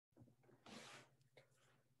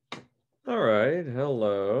All right,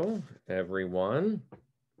 hello everyone.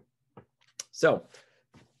 So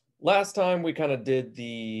last time we kind of did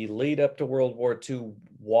the lead up to World War II,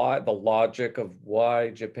 why the logic of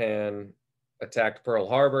why Japan attacked Pearl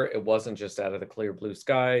Harbor. It wasn't just out of the clear blue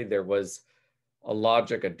sky. There was a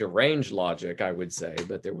logic, a deranged logic, I would say,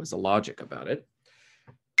 but there was a logic about it.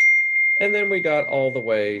 And then we got all the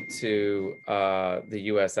way to the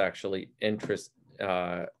US actually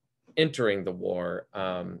entering the war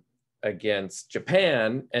against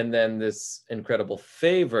Japan, and then this incredible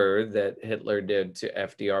favor that Hitler did to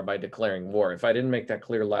FDR by declaring war. If I didn't make that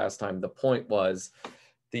clear last time, the point was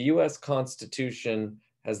the US Constitution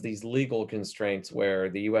has these legal constraints where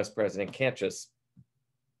the US president can't just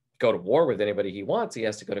go to war with anybody he wants. He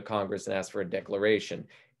has to go to Congress and ask for a declaration.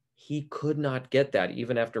 He could not get that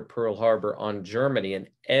even after Pearl Harbor on Germany, and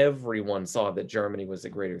everyone saw that Germany was a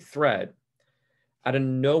greater threat. Out of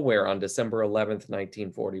nowhere on December 11th,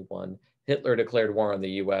 1941, Hitler declared war on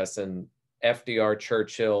the US, and FDR,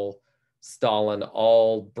 Churchill, Stalin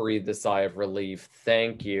all breathed a sigh of relief.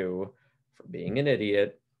 Thank you for being an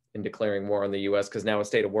idiot in declaring war on the US, because now a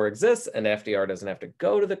state of war exists and FDR doesn't have to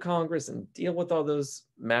go to the Congress and deal with all those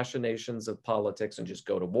machinations of politics and just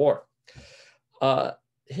go to war.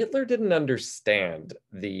 Hitler didn't understand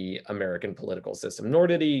the American political system, nor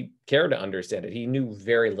did he care to understand it. He knew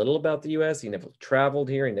very little about the US. He never traveled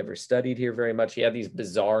here. He never studied here very much. He had these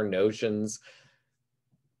bizarre notions,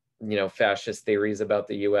 fascist theories about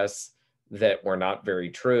the US that were not very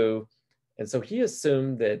true. And so he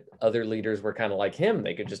assumed that other leaders were kind of like him.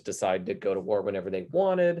 They could just decide to go to war whenever they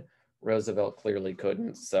wanted. Roosevelt clearly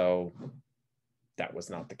couldn't, so that was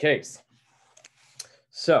not the case.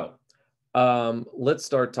 So let's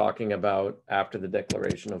start talking about, after the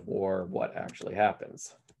declaration of war, what actually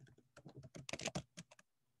happens.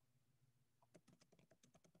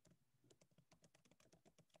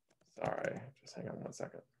 Sorry, just hang on one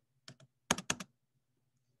second.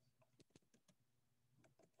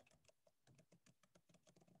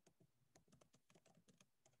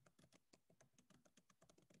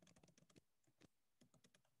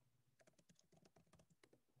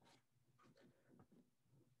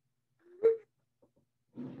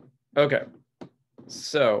 Okay,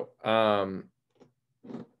 so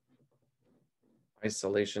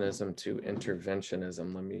isolationism to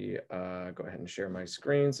interventionism. Let me go ahead and share my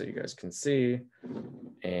screen so you guys can see.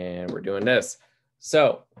 And we're doing this.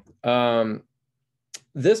 So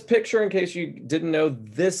this picture, in case you didn't know,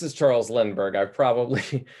 this is Charles Lindbergh. I've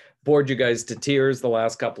probably bored you guys to tears the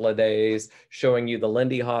last couple of days, showing you the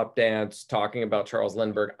Lindy Hop dance, talking about Charles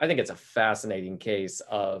Lindbergh. I think it's a fascinating case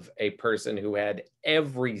of a person who had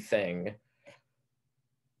everything,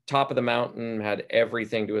 top of the mountain, had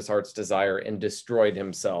everything to his heart's desire, and destroyed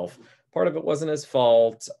himself. Part of it wasn't his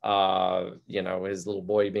fault, his little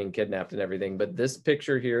boy being kidnapped and everything. But this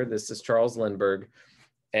picture here, this is Charles Lindbergh.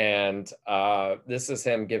 And this is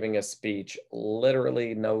him giving a speech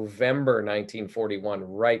literally November 1941,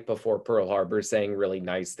 right before Pearl Harbor, saying really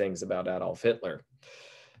nice things about Adolf Hitler.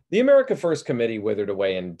 The America First Committee withered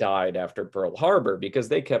away and died after Pearl Harbor because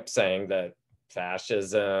they kept saying that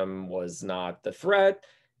fascism was not the threat.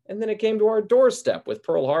 And then it came to our doorstep with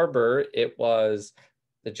Pearl Harbor. It was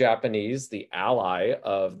the Japanese, the ally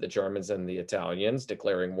of the Germans and the Italians,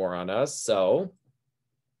 declaring war on us. So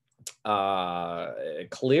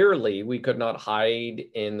clearly we could not hide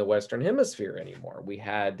in the Western Hemisphere anymore. We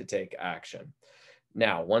had to take action.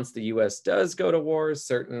 Now, once the US does go to war,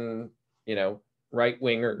 certain,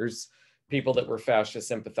 right-wingers, people that were fascist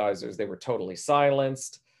sympathizers, they were totally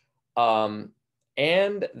silenced. And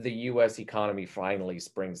the US economy finally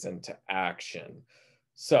springs into action.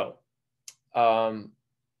 So the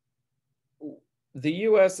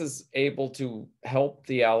US is able to help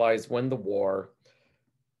the Allies win the war.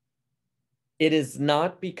 It is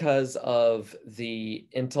not because of the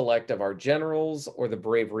intellect of our generals or the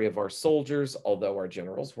bravery of our soldiers, although our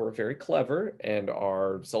generals were very clever and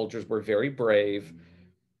our soldiers were very brave.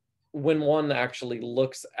 When one actually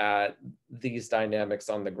looks at these dynamics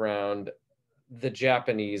on the ground, the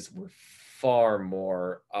Japanese were far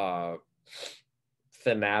more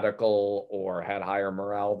fanatical or had higher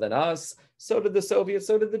morale than us. So did the Soviets,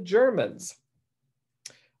 so did the Germans.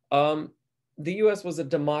 The US was a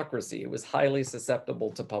democracy. It was highly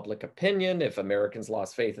susceptible to public opinion. If Americans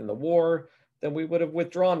lost faith in the war, then we would have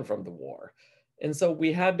withdrawn from the war. And so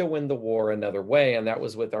we had to win the war another way, and that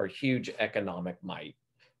was with our huge economic might.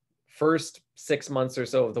 First 6 months or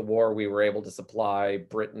so of the war, we were able to supply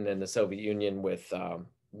Britain and the Soviet Union with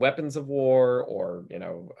weapons of war, or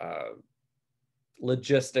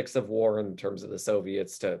logistics of war in terms of the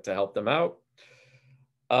Soviets to help them out.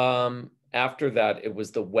 After that, it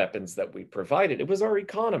was the weapons that we provided. It was our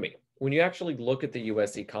economy. When you actually look at the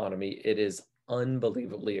US economy, it is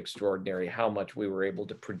unbelievably extraordinary how much we were able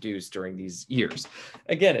to produce during these years.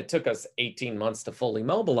 Again, it took us 18 months to fully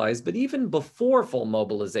mobilize, but even before full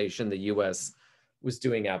mobilization, the US was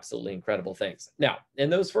doing absolutely incredible things. Now, in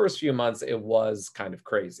those first few months, it was kind of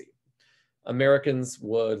crazy. Americans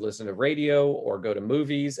would listen to radio or go to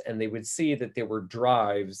movies, and they would see that there were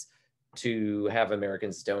drives to have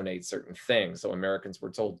Americans donate certain things. So Americans were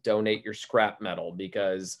told, donate your scrap metal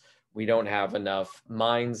because we don't have enough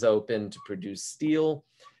mines open to produce steel.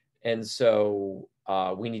 And so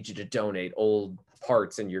we need you to donate old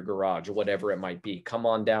parts in your garage or whatever it might be. Come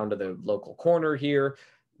on down to the local corner here.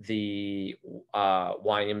 The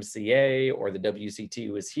YMCA or the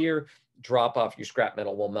WCTU is here. Drop off your scrap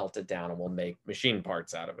metal, we'll melt it down and we'll make machine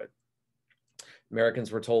parts out of it.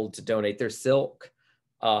 Americans were told to donate their silk.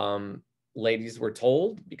 Ladies were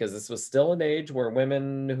told, because this was still an age where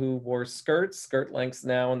women who wore skirt lengths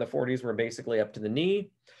now in the 40s were basically up to the knee,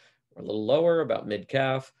 or a little lower, about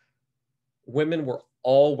mid-calf. Women were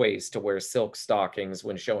always to wear silk stockings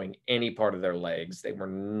when showing any part of their legs. They were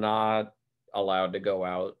not allowed to go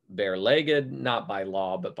out bare-legged, not by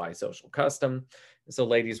law, but by social custom. So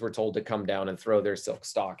ladies were told to come down and throw their silk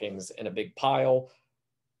stockings in a big pile.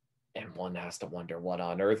 And one has to wonder, what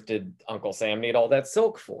on earth did Uncle Sam need all that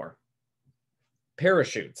silk for?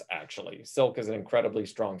 Parachutes, actually. Silk is an incredibly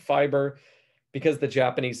strong fiber. Because the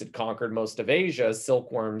Japanese had conquered most of Asia,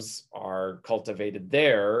 silkworms are cultivated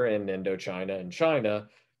there in Indochina and China.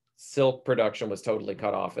 Silk production was totally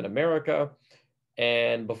cut off in America.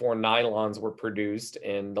 And before nylons were produced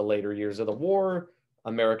in the later years of the war,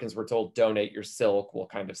 Americans were told, donate your silk, we'll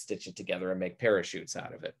kind of stitch it together and make parachutes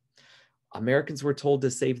out of it. Americans were told to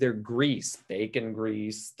save their grease, bacon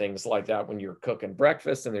grease, things like that. When you're cooking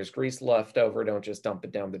breakfast and there's grease left over, don't just dump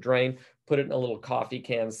it down the drain. Put it in a little coffee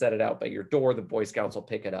can, set it out by your door. The Boy Scouts will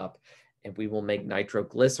pick it up and we will make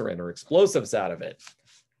nitroglycerin or explosives out of it.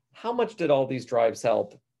 How much did all these drives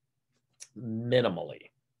help?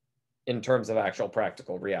 Minimally in terms of actual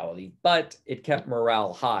practical reality, but it kept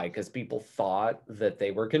morale high because people thought that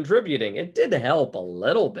they were contributing. It did help a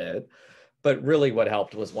little bit. But really what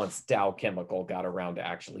helped was once Dow Chemical got around to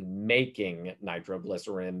actually making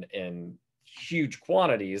nitroglycerin in huge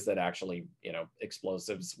quantities that actually,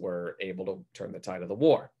 explosives were able to turn the tide of the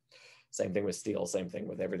war. Same thing with steel, same thing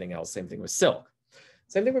with everything else, same thing with silk.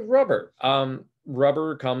 Same thing with rubber.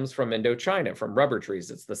 Rubber comes from Indochina, from rubber trees.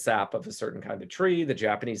 It's the sap of a certain kind of tree. The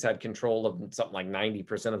Japanese had control of something like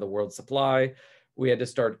 90% of the world's supply. We had to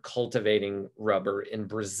start cultivating rubber in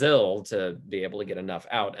Brazil to be able to get enough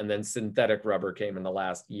out. And then synthetic rubber came in the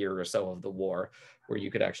last year or so of the war, where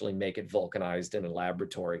you could actually make it vulcanized in a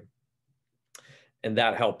laboratory. And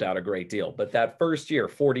that helped out a great deal. But that first year,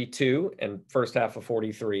 42 and first half of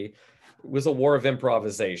 43, was a war of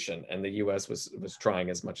improvisation. And the US was trying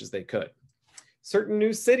as much as they could. Certain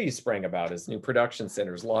new cities sprang about as new production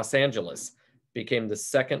centers. Los Angeles became the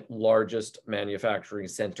second largest manufacturing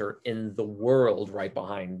center in the world, right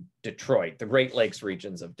behind Detroit, the Great Lakes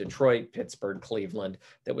regions of Detroit, Pittsburgh, Cleveland,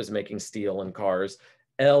 that was making steel and cars.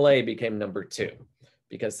 LA became number 2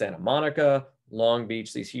 because Santa Monica, Long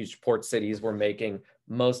Beach, these huge port cities were making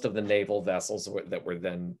most of the naval vessels that were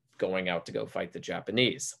then going out to go fight the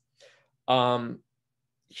Japanese.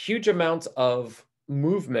 Huge amounts of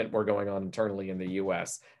movement were going on internally in the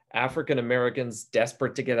US. African Americans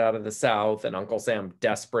desperate to get out of the South, and Uncle Sam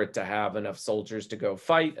desperate to have enough soldiers to go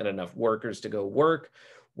fight and enough workers to go work,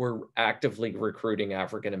 were actively recruiting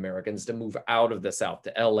African Americans to move out of the South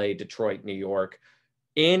to LA, Detroit, New York,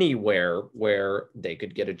 anywhere where they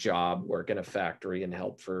could get a job, work in a factory, and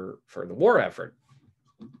help for the war effort.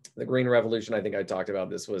 The Green Revolution, I think I talked about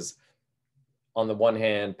this, was on the one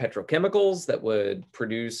hand, petrochemicals that would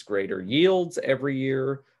produce greater yields every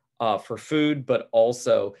year for food, but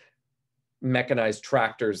also mechanized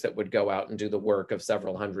tractors that would go out and do the work of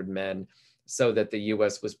several hundred men, so that the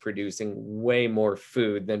US was producing way more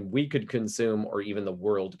food than we could consume or even the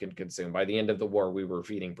world could consume. By the end of the war, we were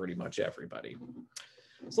feeding pretty much everybody.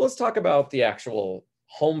 So let's talk about the actual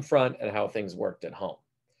home front and how things worked at home.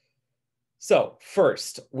 So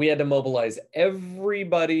first, we had to mobilize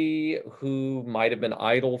everybody who might have been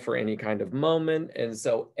idle for any kind of moment. And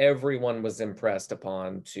so everyone was impressed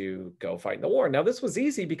upon to go fight in the war. Now, this was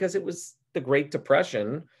easy because it was the Great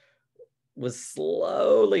Depression was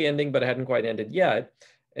slowly ending, but hadn't quite ended yet.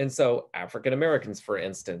 And so African Americans, for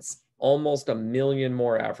instance, almost 1 million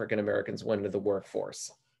more African Americans went into the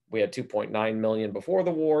workforce. We had 2.9 million before the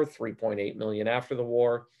war, 3.8 million after the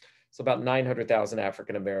war. So about 900,000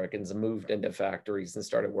 African Americans moved into factories and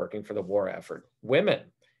started working for the war effort. Women,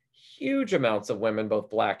 huge amounts of women, both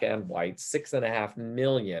Black and white, 6.5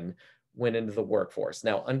 million went into the workforce.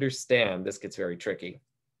 Now understand, this gets very tricky.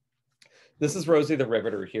 This is Rosie the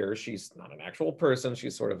Riveter here. She's not an actual person.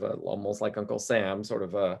 She's sort of almost like Uncle Sam, sort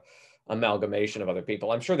of a amalgamation of other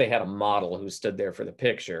people. I'm sure they had a model who stood there for the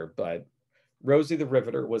picture, but Rosie the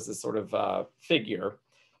Riveter was this sort of figure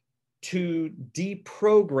to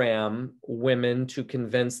deprogram women, to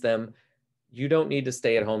convince them, you don't need to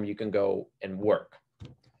stay at home, you can go and work.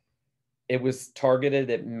 It was targeted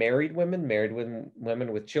at married women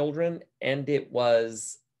with children, and it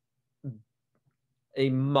was a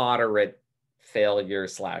moderate failure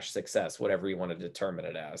 / success, whatever you want to determine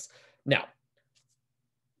it as. Now,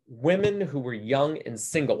 women who were young and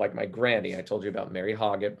single, like my granny, I told you about Mary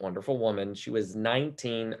Hoggett, wonderful woman. She was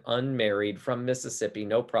 19, unmarried, from Mississippi,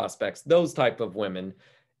 no prospects. Those type of women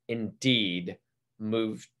indeed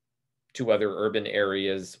moved to other urban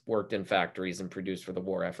areas, worked in factories, and produced for the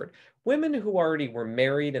war effort. Women who already were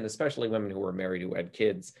married, and especially women who were married who had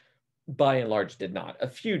kids, by and large did not. A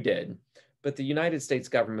few did, but the United States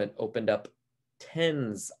government opened up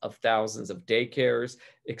tens of thousands of daycares,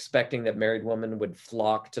 expecting that married women would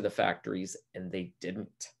flock to the factories, and they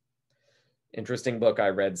didn't. Interesting book I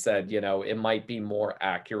read said, you know, it might be more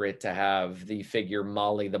accurate to have the figure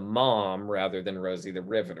Molly the mom rather than Rosie the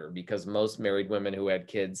Riveter, because most married women who had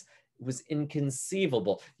kids, it was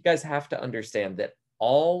inconceivable. You guys have to understand that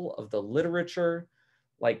all of the literature,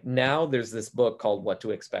 like now there's this book called What to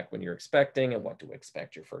Expect When You're Expecting and What to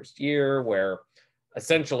Expect Your First Year, where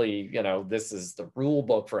essentially, you know, this is the rule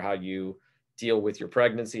book for how you deal with your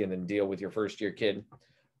pregnancy and then deal with your first year kid.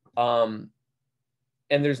 And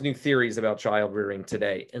there's new theories about child rearing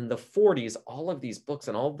today. In the 40s, all of these books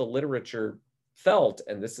and all of the literature felt,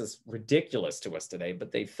 and this is ridiculous to us today,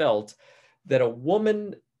 but they felt that a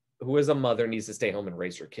woman who is a mother needs to stay home and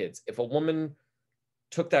raise her kids. If a woman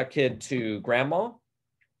took that kid to grandma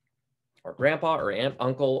or grandpa or aunt,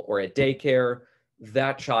 uncle, or a daycare,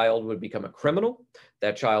 that child would become a criminal.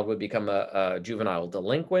 That child would become a juvenile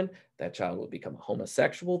delinquent. That child would become a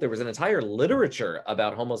homosexual. There was an entire literature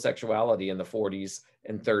about homosexuality in the 40s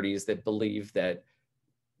and 30s that believed that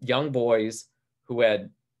young boys who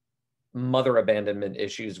had mother abandonment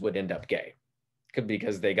issues would end up gay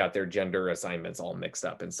because they got their gender assignments all mixed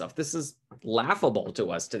up and stuff. This is laughable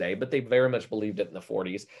to us today, but they very much believed it in the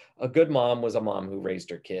 40s. A good mom was a mom who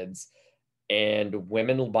raised her kids. And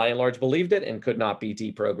women, by and large, believed it and could not be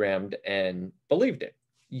deprogrammed and believed it.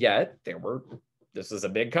 Yet this is a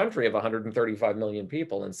big country of 135 million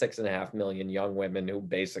people, and 6.5 million young women who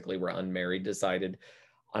basically were unmarried decided,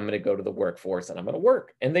 I'm going to go to the workforce and I'm going to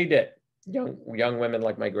work. And they did. Young women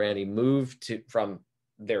like my granny moved from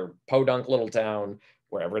their podunk little town,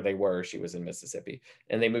 wherever they were. She was in Mississippi.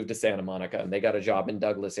 And they moved to Santa Monica, and they got a job in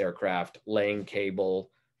Douglas Aircraft, laying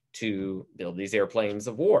cable to build these airplanes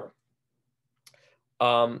of war.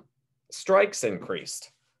 Strikes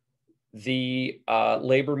increased. The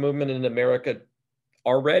labor movement in America,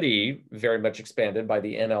 already very much expanded by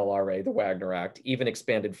the NLRA, the Wagner Act, even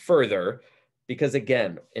expanded further because,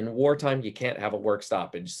 again, in wartime, you can't have a work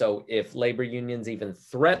stoppage. So if labor unions even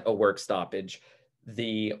threat a work stoppage,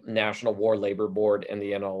 the National War Labor Board and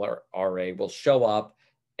the NLRA will show up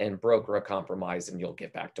and broker a compromise, and you'll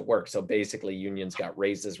get back to work. So basically, unions got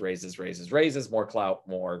raises, more clout,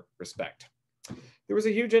 more respect. There was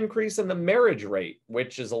a huge increase in the marriage rate,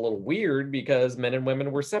 which is a little weird because men and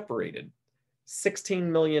women were separated. 16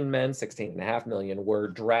 million men, 16.5 million were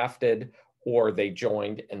drafted, or they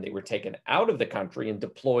joined and they were taken out of the country and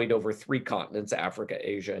deployed over 3 continents, Africa,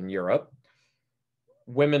 Asia, and Europe.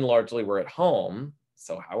 Women largely were at home.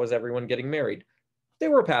 So how was everyone getting married? They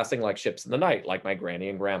were passing like ships in the night, like my granny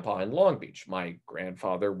and grandpa in Long Beach. My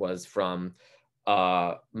grandfather was from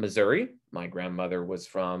Missouri. My grandmother was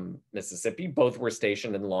from Mississippi. Both were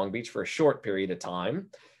stationed in Long Beach for a short period of time.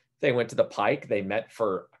 They went to the Pike. They met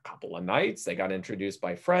for a couple of nights. They got introduced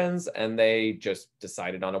by friends, and they just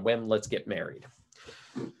decided on a whim, let's get married.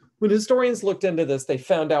 When historians looked into this, they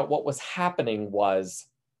found out what was happening was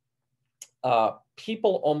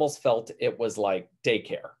people almost felt it was like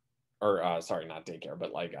daycare, or sorry, not daycare,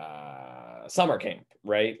 but like summer camp,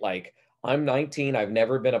 right? Like, I'm 19. I've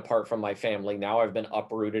never been apart from my family. Now I've been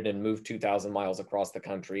uprooted and moved 2,000 miles across the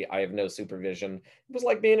country. I have no supervision. It was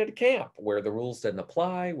like being at a camp where the rules didn't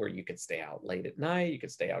apply, where you could stay out late at night, you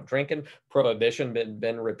could stay out drinking. Prohibition had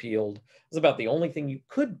been repealed. It was about the only thing you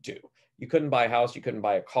could do. You couldn't buy a house, you couldn't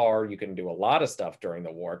buy a car, you couldn't do a lot of stuff during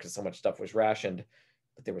the war because so much stuff was rationed.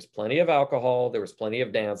 But there was plenty of alcohol, there was plenty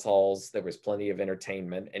of dance halls, there was plenty of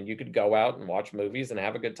entertainment, and you could go out and watch movies and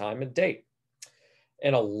have a good time and date.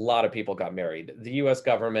 And a lot of people got married. The US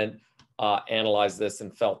government analyzed this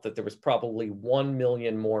and felt that there was probably 1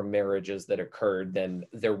 million more marriages that occurred than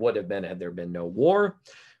there would have been had there been no war,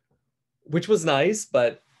 which was nice,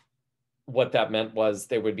 but what that meant was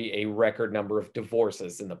there would be a record number of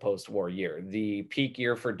divorces in the post-war year. The peak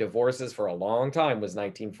year for divorces for a long time was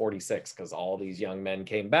 1946, because all these young men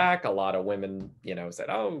came back. A lot of women, said,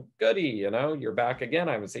 oh, goody, you're back again.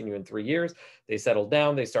 I haven't seen you in 3 years. They settled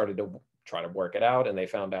down. They started to try to work it out, and they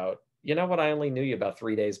found out, you know what, I only knew you about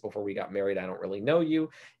 3 days before we got married. I don't really know you.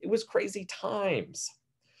 It was crazy times.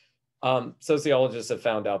 Sociologists have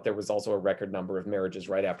found out there was also a record number of marriages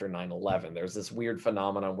right after 9/11. There's this weird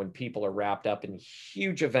phenomenon when people are wrapped up in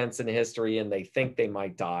huge events in history and they think they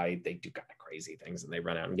might die. They do kind of crazy things and they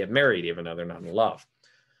run out and get married even though they're not in love.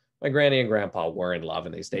 My granny and grandpa were in love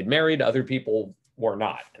and they stayed married. Other people were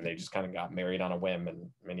not, and they just kind of got married on a whim, and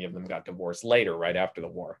many of them got divorced later, right after the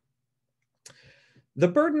war. The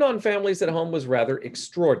burden on families at home was rather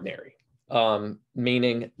extraordinary.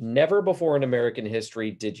 Meaning never before in American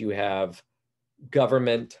history did you have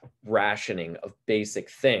government rationing of basic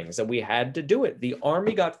things, and we had to do it. The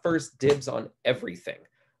army got first dibs on everything: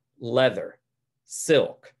 leather,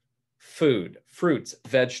 silk, food, fruits,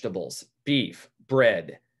 vegetables, beef,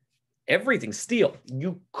 bread, everything, steel.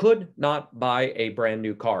 You could not buy a brand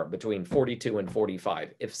new car between 42 and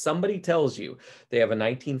 45. If somebody tells you they have a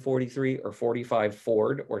 1943 or 45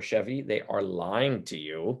 Ford or Chevy, they are lying to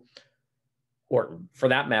you. Or for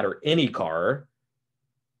that matter, any car,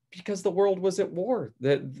 because the world was at war.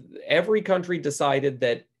 Every country decided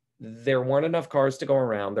that there weren't enough cars to go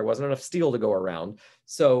around. There wasn't enough steel to go around.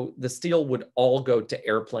 So the steel would all go to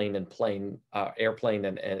airplane and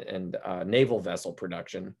naval vessel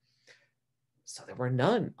production. So there were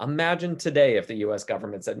none. Imagine today if the US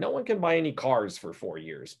government said, no one can buy any cars for 4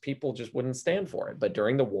 years. People just wouldn't stand for it. But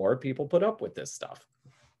during the war, people put up with this stuff.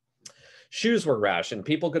 Shoes were rationed.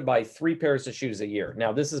 People could buy 3 pairs of shoes a year.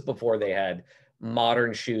 Now, this is before they had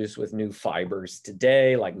modern shoes with new fibers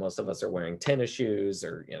today, like most of us are wearing tennis shoes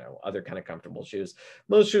or, other kind of comfortable shoes.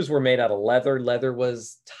 Most shoes were made out of leather. Leather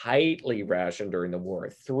was tightly rationed during the war.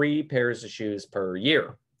 3 pairs of shoes per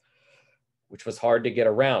year, which was hard to get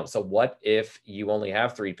around. So what if you only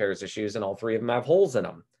have 3 pairs of shoes and all 3 of them have holes in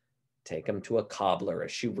them? Take them to a cobbler, a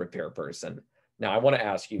shoe repair person. Now, I want to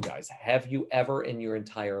ask you guys, have you ever in your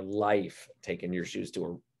entire life taken your shoes to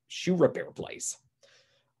a shoe repair place?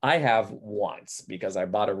 I have once, because I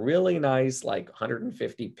bought a really nice, like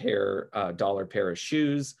 $150 pair of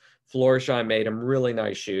shoes. Florsheim made them, really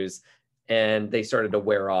nice shoes. And they started to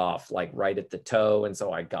wear off like right at the toe. And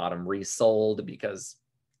so I got them resold because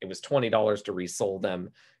it was $20 to resole them.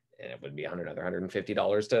 And it would be another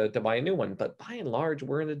 $150 to buy a new one. But by and large,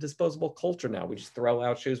 we're in a disposable culture now. We just throw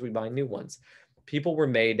out shoes, we buy new ones. People were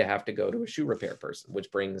made to have to go to a shoe repair person,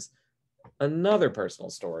 which brings another personal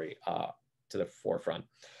story to the forefront.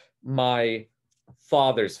 My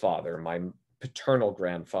father's father, my paternal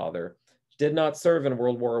grandfather, did not serve in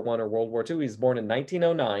World War I or World War II. He was born in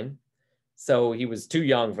 1909. So he was too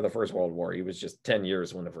young for the First World War. He was just 10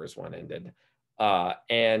 years when the first one ended.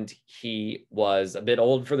 And he was a bit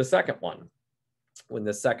old for the second one. When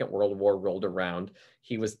the Second World War rolled around,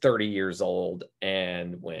 he was 30 years old.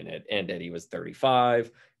 And when it ended, he was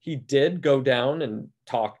 35. He did go down and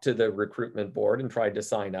talk to the recruitment board and tried to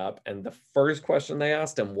sign up. And the first question they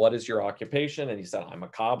asked him, what is your occupation? And he said, I'm a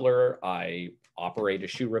cobbler. I operate a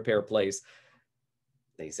shoe repair place.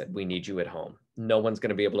 They said, we need you at home. No one's going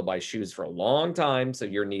to be able to buy shoes for a long time. So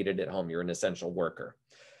you're needed at home. You're an essential worker.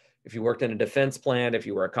 If you worked in a defense plant, if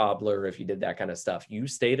you were a cobbler, if you did that kind of stuff, you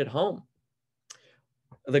stayed at home.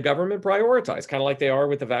 The government prioritized, kind of like they are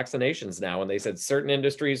with the vaccinations now. And they said certain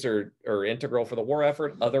industries are integral for the war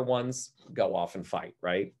effort. Other ones go off and fight,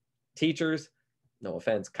 right? Teachers, no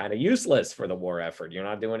offense, kind of useless for the war effort. You're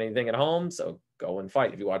not doing anything at home, so go and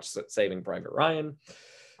fight. If you watch Saving Private Ryan,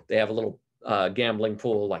 they have a little gambling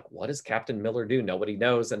pool. Like, what does Captain Miller do? Nobody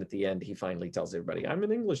knows. And at the end, he finally tells everybody, I'm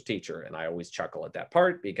an English teacher. And I always chuckle at that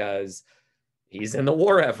part because he's in the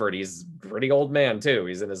war effort. He's a pretty old man too.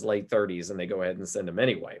 He's in his late 30s and they go ahead and send him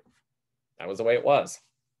anyway. That was the way it was.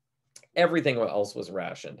 Everything else was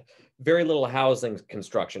rationed. Very little housing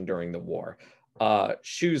construction during the war.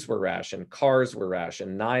 Shoes were rationed, cars were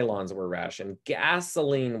rationed, nylons were rationed,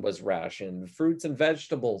 gasoline was rationed, fruits and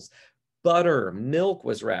vegetables, butter, milk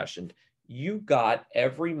was rationed. You got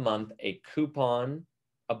every month a coupon,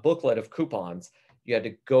 a booklet of coupons. You had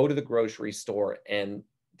to go to the grocery store and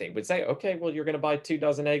they would say, okay, well, you're going to buy 2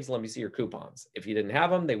 dozen eggs. Let me see your coupons. If you didn't have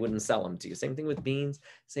them, they wouldn't sell them to you. Same thing with beans,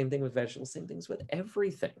 same thing with vegetables, same things with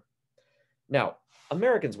everything. Now,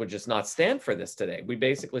 Americans would just not stand for this today. We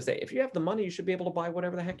basically say, if you have the money, you should be able to buy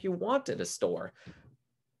whatever the heck you want at a store.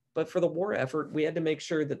 But for the war effort, we had to make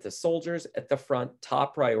sure that the soldiers at the front,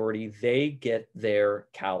 top priority, they get their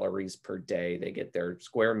calories per day, they get their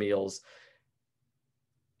square meals.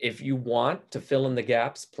 If you want to fill in the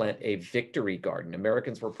gaps, plant a victory garden.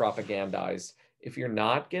 Americans were propagandized. If you're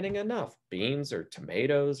not getting enough beans or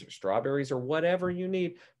tomatoes or strawberries or whatever you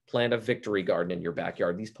need, plant a victory garden in your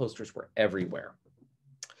backyard. These posters were everywhere.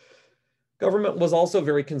 Government was also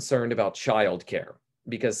very concerned about childcare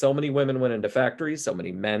because so many women went into factories, so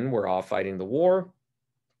many men were off fighting the war,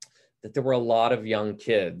 that there were a lot of young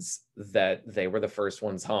kids that they were the first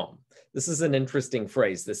ones home. This is an interesting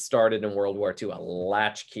phrase. This started in World War II, a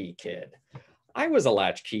latchkey kid. I was a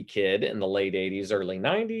latchkey kid in the late 80s, early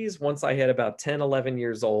 90s. Once I hit about 10, 11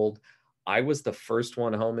 years old, I was the first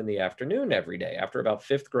one home in the afternoon every day. After about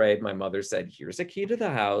 5th grade, my mother said, here's a key to the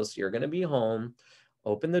house. You're going to be home.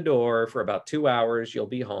 Open the door for about 2 hours. You'll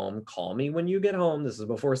be home. Call me when you get home. This is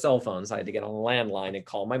before cell phones. I had to get on a landline and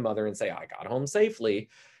call my mother and say, I got home safely.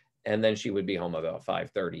 And then she would be home about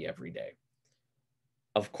 5:30 every day.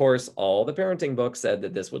 Of course, all the parenting books said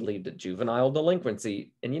that this would lead to juvenile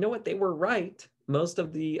delinquency. And you know what? They were right. Most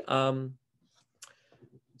of the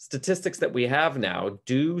statistics that we have now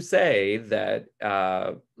do say that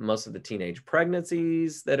most of the teenage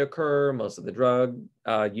pregnancies that occur, most of the drug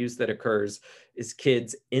use that occurs is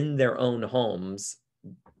kids in their own homes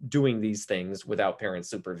doing these things without parent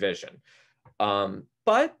supervision.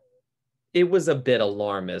 But it was a bit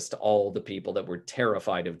alarmist, all the people that were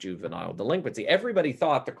terrified of juvenile delinquency. Everybody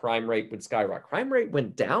thought the crime rate would skyrocket. Crime rate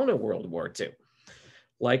went down in World War II.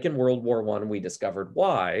 Like in World War I, we discovered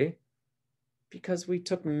why. Because we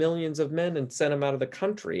took millions of men and sent them out of the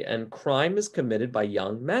country, and crime is committed by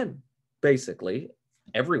young men, basically,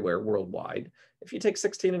 everywhere worldwide. If you take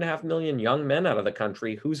 16.5 million young men out of the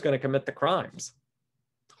country, who's going to commit the crimes?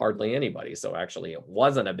 Hardly anybody. So actually, it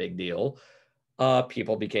wasn't a big deal.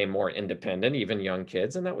 People became more independent, even young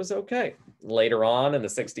kids, and that was okay. Later on in the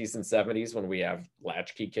 60s and 70s, when we have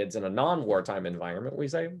latchkey kids in a non-wartime environment, we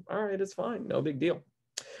say, all right, it's fine, no big deal.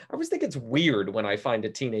 I always think it's weird when I find a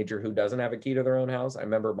teenager who doesn't have a key to their own house. I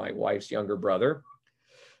remember my wife's younger brother.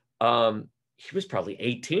 He was probably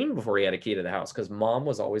 18 before he had a key to the house because mom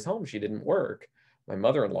was always home. She didn't work. My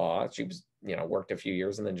mother-in-law, she was, worked a few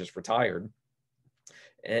years and then just retired.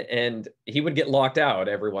 And he would get locked out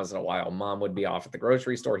every once in a while. Mom would be off at the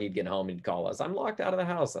grocery store. He'd get home. He'd call us. I'm locked out of the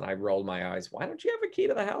house. And I rolled my eyes. Why don't you have a key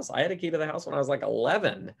to the house? I had a key to the house when I was like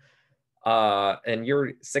 11. And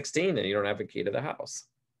you're 16 and you don't have a key to the house.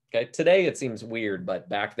 Okay. Today it seems weird, but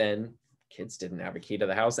back then kids didn't have a key to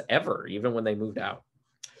the house ever, even when they moved out.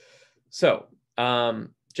 So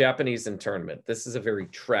Japanese internment. This is a very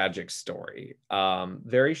tragic story.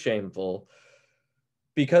 Very shameful.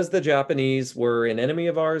 Because the Japanese were an enemy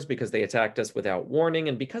of ours, because they attacked us without warning,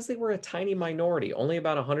 and because they were a tiny minority, only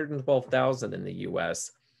about 112,000 in the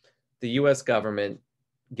US government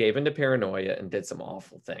gave into paranoia and did some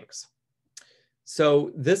awful things.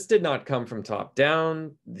 So this did not come from top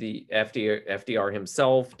down. The FDR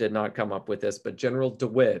himself did not come up with this, but General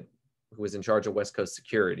DeWitt, who was in charge of West Coast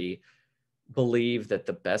security, believed that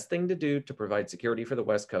the best thing to do to provide security for the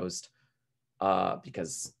West Coast,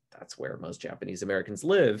 because that's where most Japanese Americans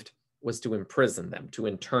lived, was to imprison them, to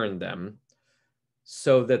intern them,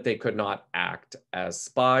 so that they could not act as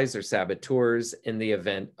spies or saboteurs in the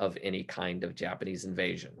event of any kind of Japanese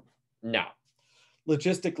invasion. Now,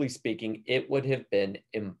 logistically speaking, it would have been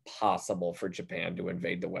impossible for Japan to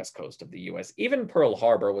invade the west coast of the US. Even Pearl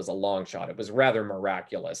Harbor was a long shot. It was rather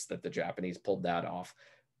miraculous that the Japanese pulled that off.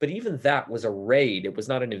 But even that was a raid. It was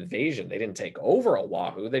not an invasion. They didn't take over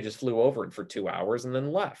Oahu. They just flew over it for 2 hours and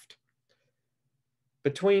then left.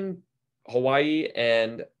 Between Hawaii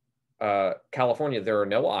and California, there are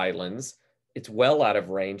no islands. It's well out of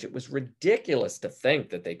range. It was ridiculous to think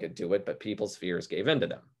that they could do it, but people's fears gave in to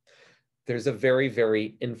them. There's a very,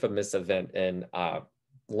 very infamous event in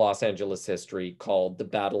Los Angeles history called the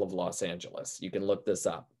Battle of Los Angeles. You can look this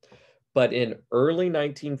up. But in early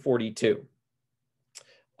 1942,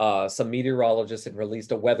 some meteorologists had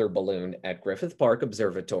released a weather balloon at Griffith Park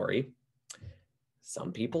Observatory.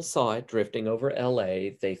 Some people saw it drifting over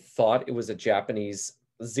LA. They thought it was a Japanese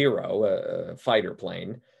Zero, a fighter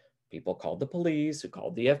plane. People called the police, who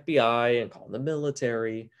called the FBI and called the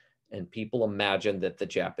military, and people imagined that the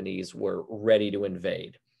Japanese were ready to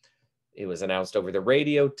invade. It was announced over the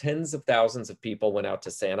radio. Tens of thousands of people went out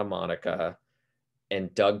to Santa Monica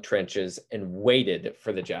and dug trenches and waited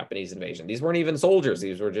for the Japanese invasion. These weren't even soldiers.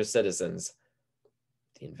 These were just citizens.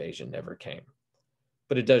 The invasion never came.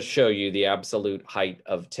 But it does show you the absolute height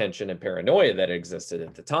of tension and paranoia that existed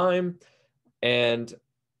at the time. And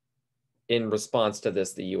in response to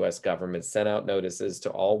this, the US government sent out notices to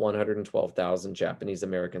all 112,000 Japanese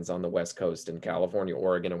Americans on the West Coast in California,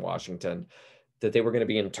 Oregon, and Washington that they were going to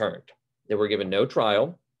be interned. They were given no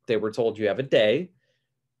trial. They were told, you have a day.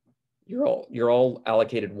 You're all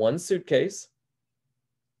allocated one suitcase,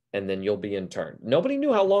 and then you'll be interned. Nobody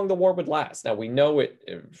knew how long the war would last. Now, we know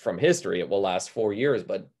it from history, it will last 4 years,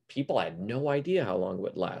 but people had no idea how long it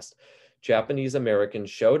would last. Japanese Americans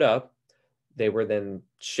showed up. They were then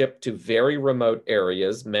shipped to very remote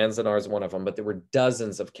areas. Manzanar is one of them, but there were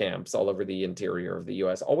dozens of camps all over the interior of the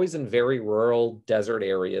US, always in very rural desert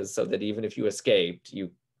areas, so that even if you escaped,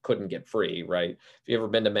 you couldn't get free, right? If you've ever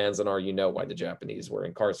been to Manzanar, you know why the Japanese were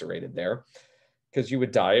incarcerated there, because you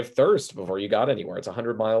would die of thirst before you got anywhere. It's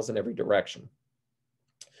 100 miles in every direction.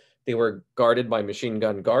 They were guarded by machine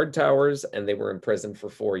gun guard towers, and they were imprisoned for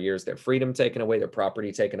 4 years. Their freedom taken away, their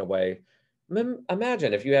property taken away.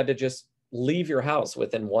 Imagine if you had to just leave your house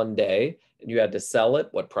within 1 day and you had to sell it,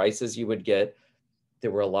 what prices you would get. There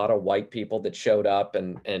were a lot of white people that showed up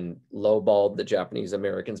and lowballed the Japanese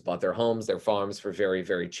Americans, bought their homes, their farms for very,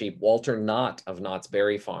 very cheap. Walter Knott of Knott's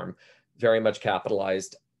Berry Farm, very much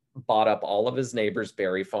capitalized, bought up all of his neighbors'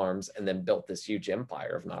 berry farms, and then built this huge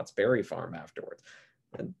empire of Knott's Berry Farm afterwards.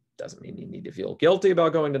 And doesn't mean you need to feel guilty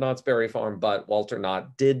about going to Knott's Berry Farm, but Walter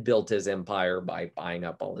Knott did build his empire by buying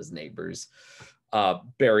up all his neighbors'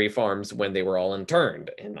 berry farms when they were all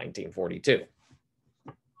interned in 1942.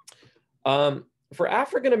 For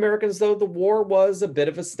African Americans, though, the war was a bit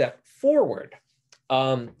of a step forward.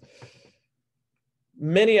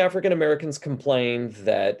 Many African Americans complained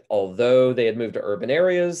that although they had moved to urban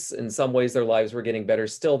areas, in some ways their lives were getting better,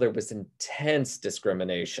 still there was intense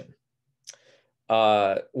discrimination.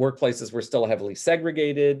 Workplaces were still heavily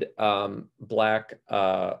segregated. Black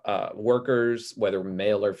workers, whether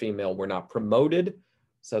male or female, were not promoted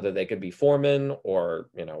so that they could be foremen or,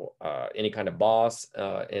 any kind of boss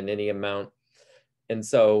in any amount. And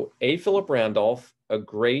so A. Philip Randolph, a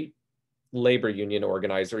great labor union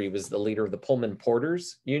organizer, he was the leader of the Pullman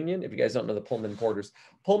Porters Union. If you guys don't know the Pullman Porters,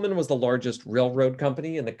 Pullman was the largest railroad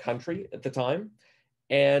company in the country at the time.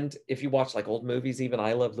 And if you watch like old movies, even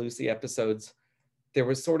I Love Lucy episodes, there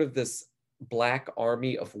was sort of this black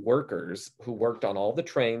army of workers who worked on all the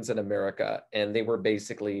trains in America. And they were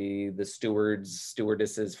basically the stewards,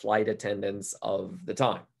 stewardesses, flight attendants of the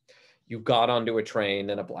time. You got onto a train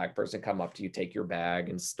and a black person come up to you, take your bag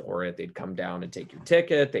and store it. They'd come down and take your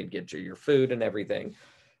ticket. They'd get you your food and everything.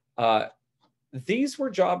 These were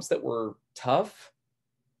jobs that were tough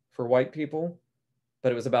for white people,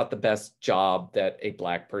 but it was about the best job that a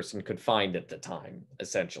black person could find at the time,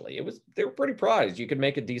 essentially. They were pretty prized. You could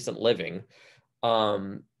make a decent living.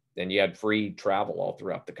 And you had free travel all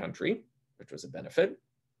throughout the country, which was a benefit.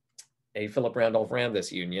 A. Philip Randolph ran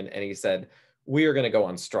this union, and he said, we are going to go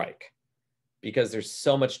on strike because there's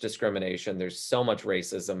so much discrimination. There's so much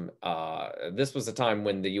racism. This was a time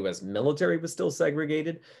when the US military was still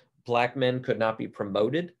segregated. Black men could not be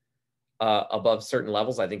promoted above certain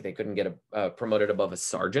levels. I think they couldn't get promoted above a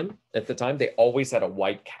sergeant at the time. They always had a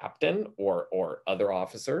white captain or other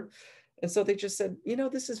officer. And so they just said,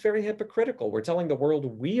 this is very hypocritical. We're telling the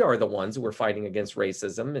world we are the ones who are fighting against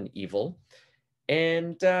racism and evil.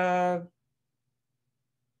 And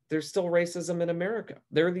there's still racism in America.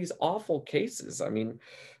 There are these awful cases. I mean,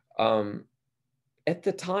 at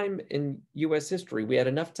the time in US history, we had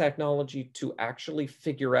enough technology to actually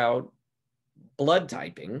figure out blood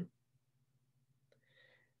typing.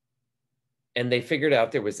 And they figured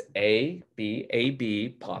out there was A,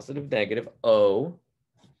 B, positive, negative, O,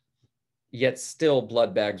 yet still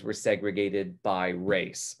blood bags were segregated by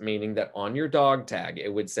race, meaning that on your dog tag,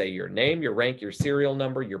 it would say your name, your rank, your serial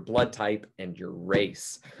number, your blood type, and your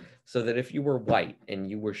race. So that if you were white and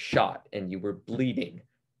you were shot and you were bleeding,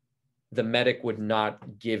 the medic would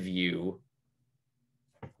not give you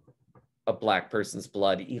a black person's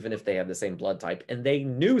blood, even if they had the same blood type. And they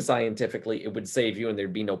knew scientifically it would save you and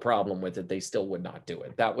there'd be no problem with it. They still would not do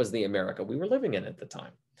it. That was the America we were living in at the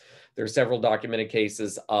time. There are several documented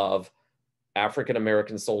cases of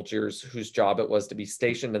African-American soldiers whose job it was to be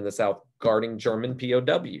stationed in the South guarding German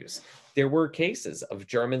POWs. There were cases of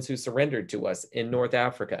Germans who surrendered to us in North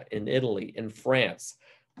Africa, in Italy, in France.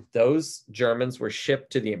 Those Germans were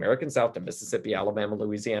shipped to the American South, to Mississippi, Alabama,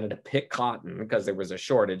 Louisiana, to pick cotton because there was a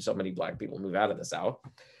shortage. So many black people move out of the South.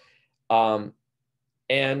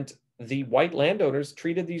 And the white landowners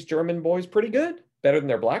treated these German boys pretty good, better than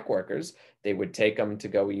their black workers. They would take them to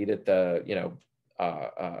go eat at the,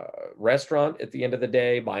 restaurant at the end of the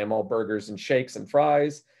day, buy them all burgers and shakes and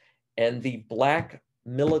fries. And the black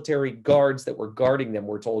military guards that were guarding them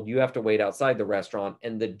were told, you have to wait outside the restaurant,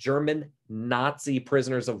 and the German Nazi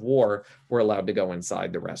prisoners of war were allowed to go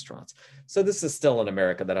inside the restaurants. So this is still an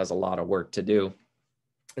America that has a lot of work to do.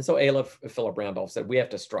 And so Philip Randolph said, we have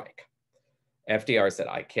to strike. FDR said,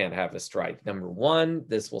 I can't have a strike. Number one,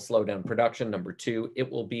 this will slow down production. Number two, it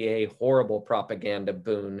will be a horrible propaganda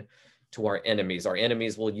boon to our enemies. Our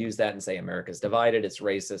enemies will use that and say, America's divided, it's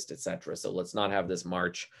racist, etc. So let's not have this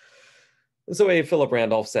march. And so Philip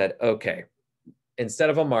Randolph said, okay, instead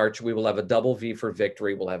of a march, we will have a double V for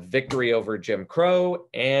victory. We'll have victory over Jim Crow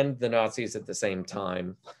and the Nazis at the same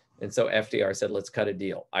time. And so FDR said, let's cut a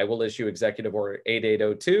deal. I will issue Executive Order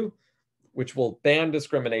 8802, which will ban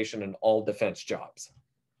discrimination in all defense jobs.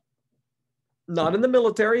 Not in the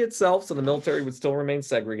military itself, so the military would still remain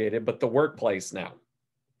segregated, but the workplace now.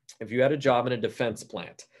 If you had a job in a defense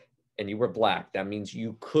plant and you were Black, that means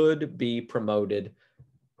you could be promoted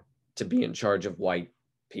to be in charge of white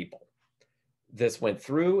people. This went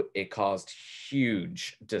through, it caused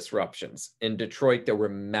huge disruptions. In Detroit, there were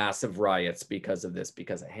massive riots because of this,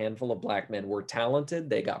 because a handful of Black men were talented,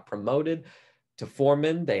 they got promoted to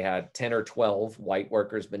foreman. They had 10 or 12 white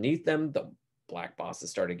workers beneath them. The Black bosses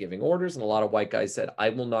started giving orders, and a lot of white guys said, I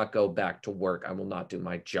will not go back to work. I will not do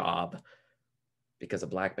my job because a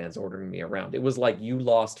Black man's ordering me around. It was like you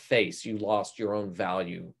lost face. You lost your own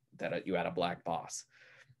value that you had a Black boss.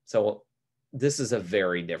 So this is a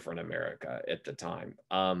very different America at the time.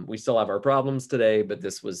 We still have our problems today, but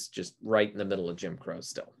this was just right in the middle of Jim Crow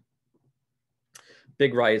still.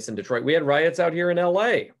 Big riots in Detroit. We had riots out here in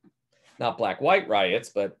LA. Not Black-white riots,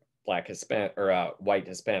 but white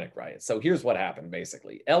Hispanic riots. So here's what happened,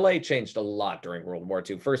 basically. LA changed a lot during World War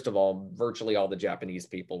II. First of all, virtually all the Japanese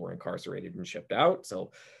people were incarcerated and shipped out.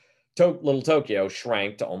 So little Tokyo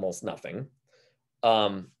shrank to almost nothing.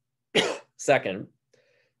 Second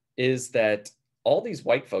is that all these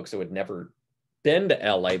white folks who had never been to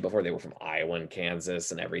LA before, they were from Iowa and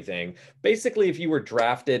Kansas and everything. Basically, if you were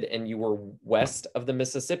drafted and you were west of the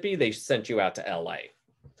Mississippi, they sent you out to LA.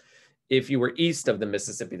 If you were east of the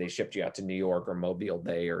Mississippi, they shipped you out to New York or Mobile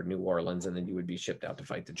Bay or New Orleans, and then you would be shipped out to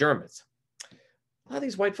fight the Germans. A lot of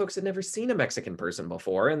these white folks had never seen a Mexican person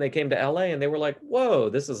before, and they came to LA and they were like, whoa,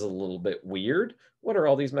 this is a little bit weird. What are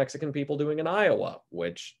all these Mexican people doing in Iowa?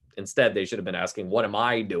 Which instead they should have been asking, what am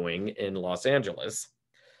I doing in Los Angeles?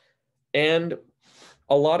 And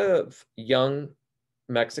a lot of young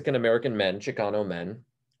Mexican-American men, Chicano men,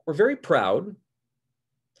 were very proud.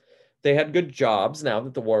 They had good jobs now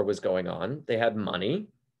that the war was going on. They had money.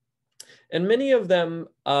 And many of them,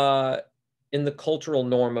 in the cultural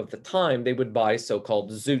norm of the time, they would buy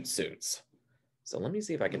so-called zoot suits. So let me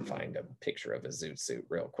see if I can find a picture of a zoot suit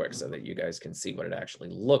real quick so that you guys can see what it actually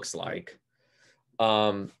looks like.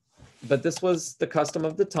 But this was the custom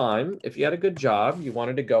of the time. If you had a good job, you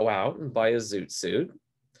wanted to go out and buy a zoot suit.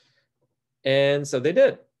 And so they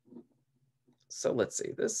did. So let's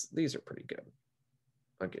see, these are pretty good.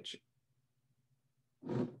 I'll get you.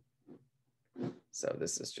 So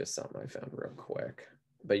this is just something I found real quick,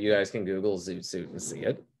 but you guys can Google zoot suit and see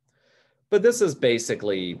it. But this is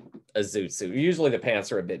basically a zoot suit. Usually the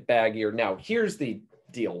pants are a bit baggier. Now, here's the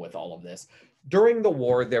deal with all of this. During the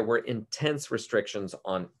war, there were intense restrictions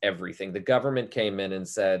on everything. The government came in and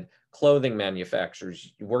said, clothing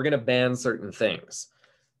manufacturers, we're going to ban certain things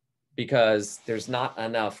because there's not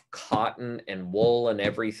enough cotton and wool and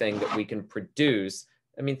everything that we can produce.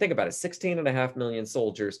 I mean, think about it, 16.5 million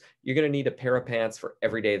soldiers, you're going to need a pair of pants for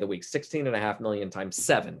every day of the week. 16.5 million times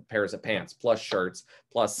 7 pairs of pants, plus shirts,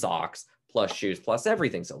 plus socks, plus shoes, plus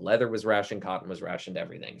everything. So leather was rationed, cotton was rationed,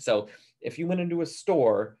 everything. So if you went into a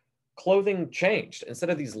store, clothing changed. Instead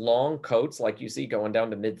of these long coats like you see going down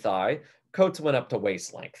to mid-thigh, coats went up to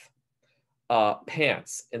waist length.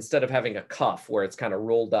 Pants, instead of having a cuff where it's kind of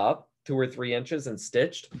rolled up 2 or 3 inches and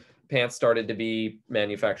stitched, pants started to be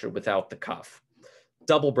manufactured without the cuff.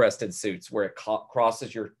 Double-breasted suits where it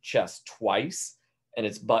crosses your chest twice and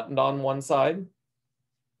it's buttoned on one side.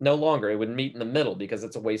 No longer, it would meet in the middle because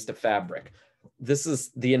it's a waste of fabric. This is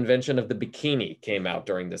the invention of the bikini came out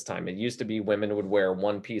during this time. It used to be women would wear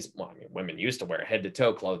one piece, well, I mean, women used to wear head to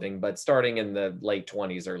toe clothing, but starting in the late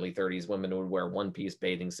 20s, early 30s, women would wear one piece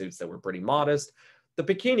bathing suits that were pretty modest. The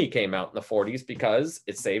bikini came out in the 40s because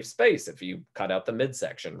it saved space if you cut out the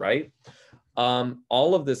midsection, right?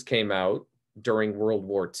 All of this came out during World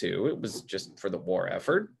War II. It was just for the war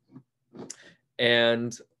effort.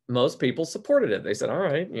 And most people supported it. They said, all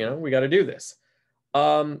right, you know, we got to do this.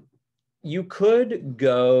 You could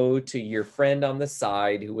go to your friend on the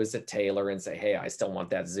side who was a tailor and say, hey, I still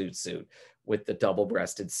want that zoot suit. with the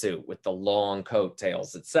double-breasted suit, with the long coat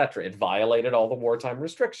tails, etc. It violated all the wartime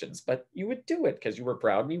restrictions, but you would do it because you were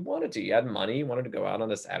proud and you wanted to. You had money, you wanted to go out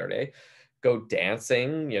on a Saturday, go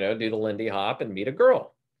dancing, you know, do the Lindy Hop and meet a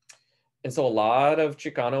girl. And so a lot of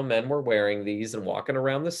Chicano men were wearing these and walking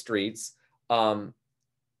around the streets.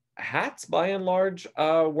 Hats, by and large,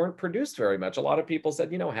 weren't produced very much. A lot of people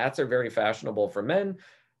said, you know, hats are very fashionable for men,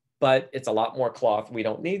 but it's a lot more cloth. We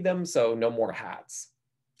don't need them, so no more hats.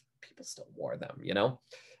 People still wore them, you know?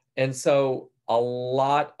 And so a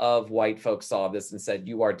lot of white folks saw this and said,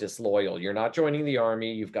 you are disloyal. You're not joining the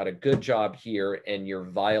army. You've got a good job here, and you're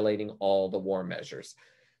violating all the war measures.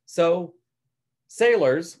 So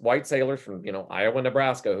sailors, white sailors from, you know, Iowa,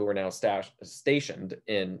 Nebraska, who were now stationed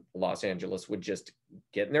in Los Angeles, would just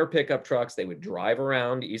get in their pickup trucks. They would drive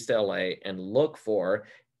around East LA and look for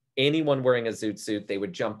anyone wearing a zoot suit. They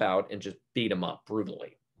would jump out and just beat them up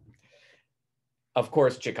brutally. Of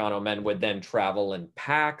course, Chicano men would then travel in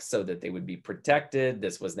packs so that they would be protected.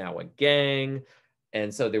 This was now a gang.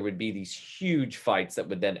 And so there would be these huge fights that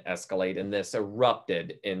would then escalate, and this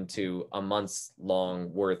erupted into a month's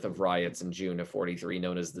long worth of riots in June of 43,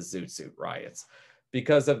 known as the Zoot Suit riots.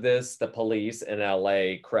 Because of this, the police in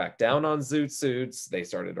LA cracked down on zoot suits. They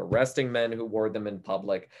started arresting men who wore them in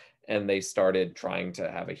public, and they started trying to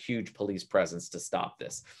have a huge police presence to stop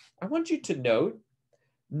this. I want you to note,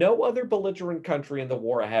 no other belligerent country in the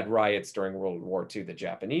war had riots during World War II. The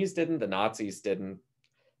Japanese didn't, the Nazis didn't,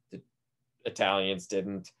 the Italians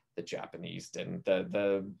didn't, the Japanese didn't,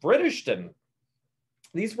 the British didn't.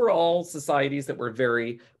 These were all societies that were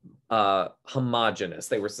very homogenous.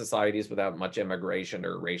 They were societies without much immigration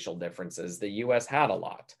or racial differences. The US had a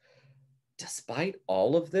lot. Despite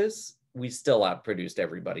all of this, we still outproduced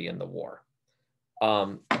everybody in the war.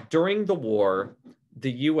 During the war,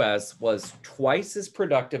 the US was twice as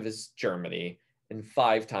productive as Germany and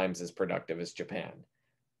 5 times as productive as Japan.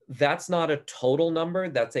 That's not a total number,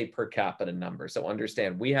 that's a per capita number. So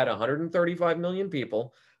understand, we had 135 million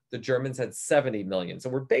people, the Germans had 70 million. So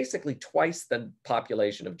we're basically twice the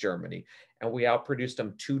population of Germany, and we outproduced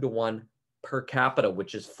them 2-to-1 per capita,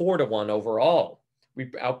 which is 4-to-1 overall. We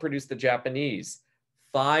outproduced the Japanese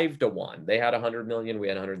 5-to-1. They had 100 million, we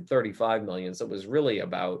had 135 million. So it was really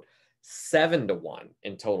about 7-to-1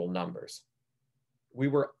 in total numbers. We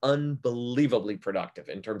were unbelievably productive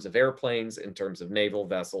in terms of airplanes, in terms of naval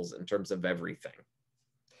vessels, in terms of everything.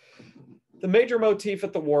 The major motif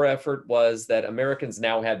at the war effort was that Americans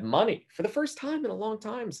now had money for the first time in a long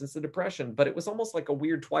time since the Depression, but it was almost like a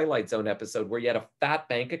weird Twilight Zone episode where you had a fat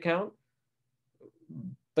bank account,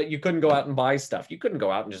 but you couldn't go out and buy stuff. You couldn't go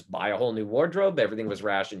out and just buy a whole new wardrobe. Everything was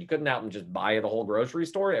rationed. You couldn't out and just buy the whole grocery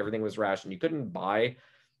store. Everything was rationed. You couldn't buy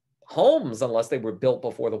homes unless they were built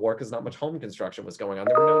before the war, because not much home construction was going on.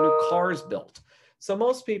 There were no new cars built. So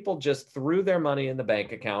most people just threw their money in the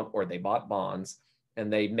bank account, or they bought bonds,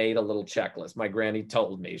 and they made a little checklist. My granny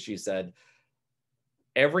told me, she said,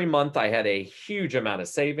 every month I had a huge amount of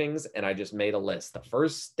savings, and I just made a list. The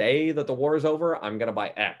first day that the war is over, I'm going to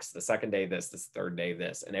buy X. The second day, this. The third day,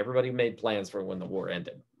 this. And everybody made plans for when the war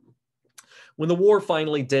ended. When the war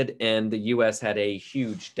finally did end, the US had a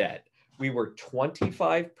huge debt. We were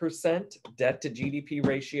 25% debt to GDP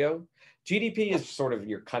ratio. GDP is sort of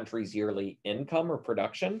your country's yearly income or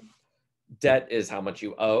production. Debt is how much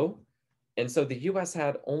you owe. And so the US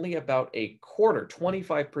had only about a quarter,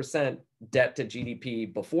 25% debt to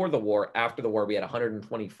GDP before the war. After the war, we had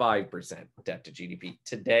 125% debt to GDP.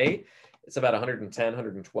 Today, it's about 110,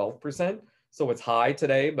 112%. So it's high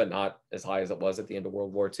today, but not as high as it was at the end of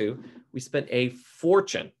World War II. We spent a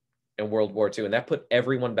fortune in World War II, and that put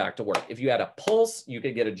everyone back to work. If you had a pulse, you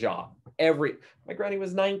could get a job. My granny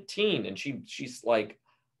was 19, and she's like,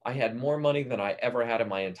 I had more money than I ever had in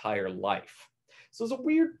my entire life. So it's a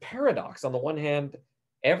weird paradox. On the one hand,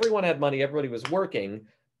 everyone had money, everybody was working,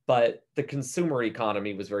 but the consumer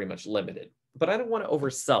economy was very much limited. But I don't want to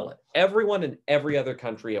oversell it. Everyone in every other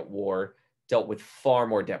country at war dealt with far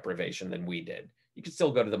more deprivation than we did. You could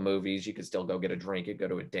still go to the movies, you could still go get a drink, you could go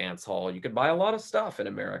to a dance hall, you could buy a lot of stuff in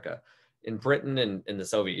America, in Britain and in the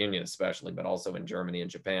Soviet Union especially, but also in Germany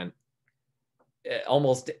and Japan.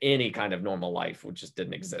 Almost any kind of normal life which just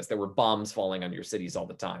didn't exist. There were bombs falling on your cities all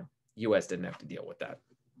the time. US didn't have to deal with that.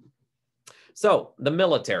 So the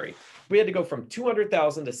military, we had to go from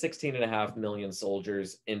 200,000 to 16.5 million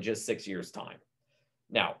soldiers in just 6 years' time.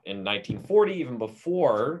 Now, in 1940, even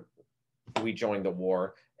before we joined the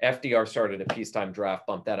war, FDR started a peacetime draft,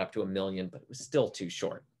 bumped that up to 1 million, but it was still too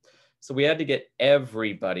short. So we had to get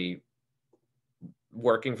everybody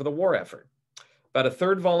working for the war effort. About a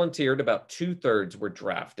third volunteered, about 2/3 were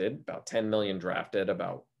drafted, about 10 million drafted,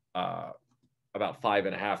 about about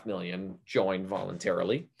 5.5 million joined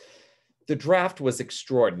voluntarily. The draft was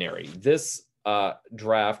extraordinary. This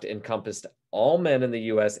draft encompassed all men in the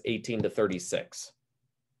US 18 to 36.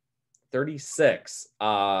 36.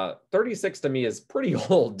 36 to me is pretty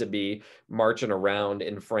old to be marching around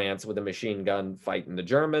in France with a machine gun fighting the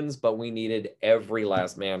Germans, but we needed every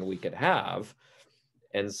last man we could have.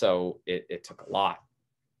 And so it took a lot.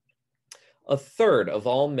 A third of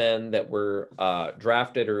all men that were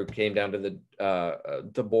drafted or came down to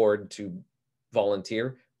the board to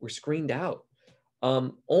volunteer were screened out.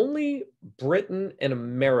 Only Britain and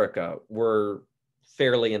America were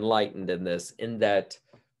fairly enlightened in this, in that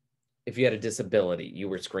if you had a disability, you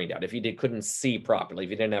were screened out. If you couldn't see properly, if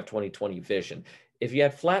you didn't have 20/20 vision, if you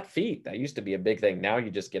had flat feet, that used to be a big thing. Now you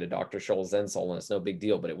just get a Dr. Scholl's insole and it's no big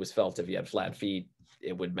deal, but it was felt if you had flat feet,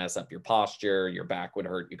 it would mess up your posture, your back would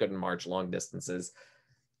hurt, you couldn't march long distances.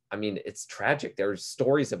 I mean, it's tragic. There's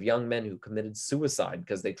stories of young men who committed suicide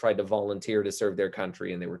because they tried to volunteer to serve their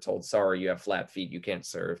country and they were told, sorry, you have flat feet, you can't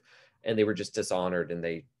serve. And they were just dishonored and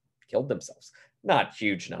they killed themselves. Not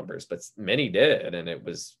huge numbers, but many did. And it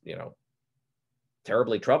was,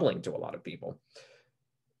 terribly troubling to a lot of people.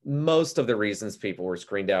 Most of the reasons people were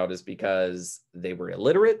screened out is because they were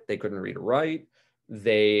illiterate, they couldn't read or write,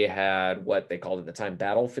 they had what they called at the time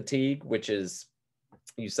battle fatigue, which is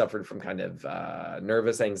you suffered from kind of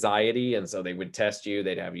nervous anxiety. And so they would test you,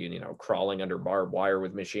 they'd have you, crawling under barbed wire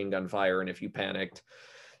with machine gun fire. And if you panicked,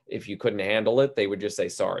 if you couldn't handle it, they would just say,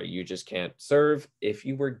 sorry, you just can't serve. If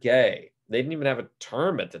you were gay, they didn't even have a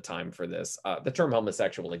term at the time for this. The term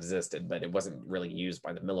homosexual existed, but it wasn't really used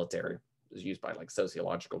by the military. It was used by like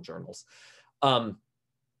sociological journals.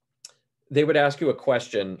 They would ask you a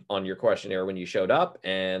question on your questionnaire when you showed up.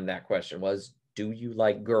 And that question was, do you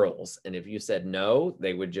like girls? And if you said no,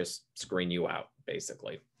 they would just screen you out,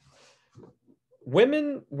 basically.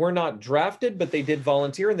 Women were not drafted, but they did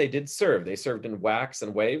volunteer and they did serve. They served in WACs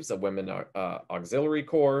and WAVES, a Women Auxiliary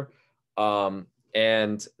Corps.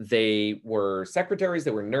 And they were secretaries,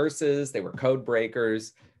 they were nurses, they were code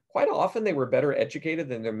breakers. Quite often they were better educated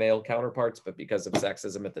than their male counterparts, but because of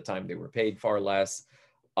sexism at the time, they were paid far less,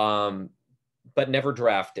 but never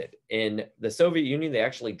drafted. In the Soviet Union, they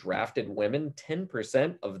actually drafted women.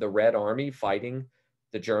 10% of the Red Army fighting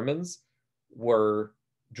the Germans were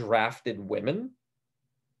drafted women.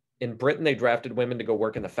 In Britain, they drafted women to go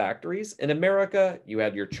work in the factories. In America, you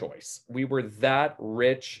had your choice. We were that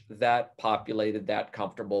rich, that populated, that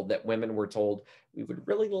comfortable that women were told, we would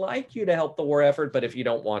really like you to help the war effort, but if you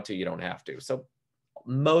don't want to, you don't have to. So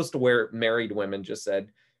most married women just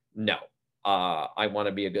said, no, I want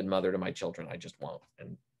to be a good mother to my children. I just won't.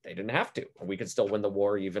 And they didn't have to. We could still win the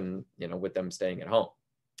war even, with them staying at home.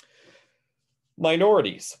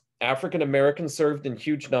 Minorities. African Americans served in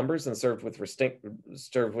huge numbers and served with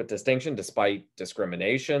distinction despite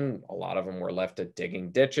discrimination. A lot of them were left at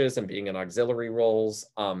digging ditches and being in auxiliary roles.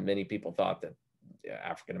 Many people thought that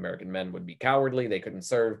African American men would be cowardly, they couldn't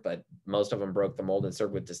serve, but most of them broke the mold and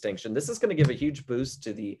served with distinction. This is going to give a huge boost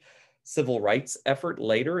to the civil rights effort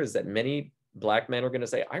later, is that many Black men are going to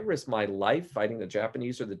say, I risked my life fighting the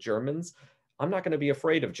Japanese or the Germans. I'm not going to be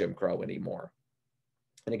afraid of Jim Crow anymore.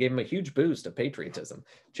 And it gave them a huge boost of patriotism.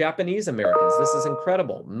 Japanese Americans, this is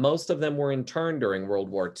incredible. Most of them were interned during World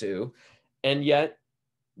War II, and yet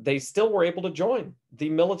they still were able to join. The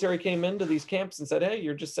military came into these camps and said, hey,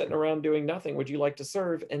 you're just sitting around doing nothing. Would you like to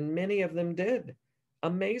serve? And many of them did.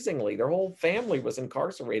 Amazingly, their whole family was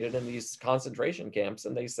incarcerated in these concentration camps.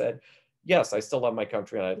 And they said, yes, I still love my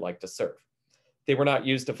country and I'd like to serve. They were not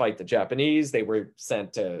used to fight the Japanese. They were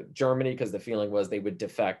sent to Germany because the feeling was they would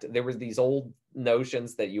defect. There were these old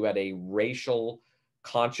notions that you had a racial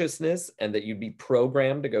consciousness and that you'd be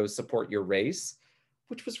programmed to go support your race,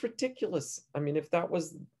 which was ridiculous. I mean, if that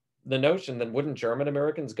was the notion, then wouldn't German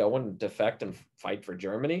Americans go and defect and fight for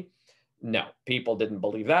Germany? No, people didn't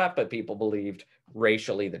believe that, but people believed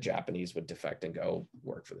racially the Japanese would defect and go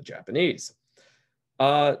work for the Japanese.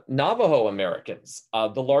 Navajo Americans,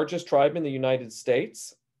 the largest tribe in the United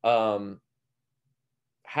States, had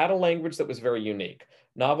a language that was very unique.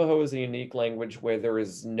 Navajo is a unique language where there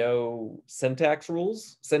is no syntax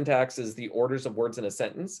rules. Syntax is the orders of words in a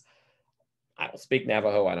sentence. I don't speak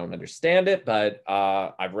Navajo, I don't understand it, but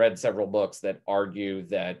I've read several books that argue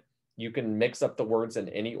that you can mix up the words in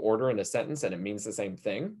any order in a sentence and it means the same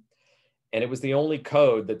thing. And it was the only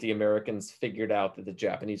code that the Americans figured out that the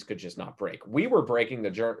Japanese could just not break. We were breaking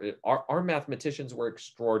our mathematicians were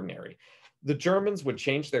extraordinary. The Germans would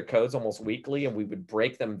change their codes almost weekly and we would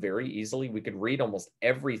break them very easily. We could read almost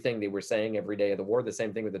everything they were saying every day of the war, the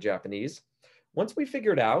same thing with the Japanese. Once we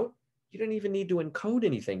figured out You didn't even need to encode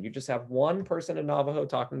anything. You just have one person in Navajo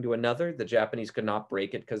talking to another. The Japanese could not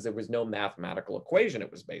break it because there was no mathematical equation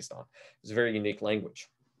it was based on. It was a very unique language.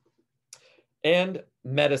 And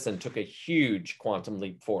medicine took a huge quantum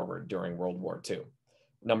leap forward during World War II.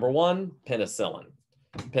 Number one, penicillin.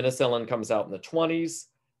 Penicillin comes out in the 20s,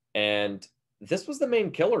 and this was the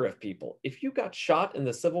main killer of people. If you got shot in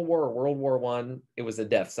the Civil War or World War I, it was a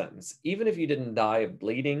death sentence. Even if you didn't die of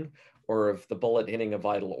bleeding or of the bullet hitting a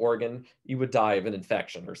vital organ, you would die of an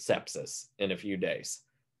infection or sepsis in a few days,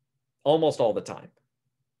 almost all the time.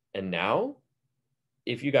 And now,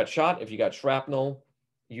 if you got shot, if you got shrapnel,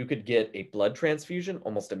 you could get a blood transfusion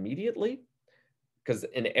almost immediately, because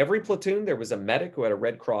in every platoon, there was a medic who had a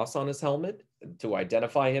red cross on his helmet to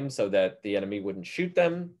identify him so that the enemy wouldn't shoot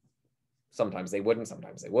them. Sometimes they wouldn't,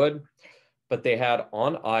 sometimes they would. But they had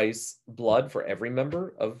on ice blood for every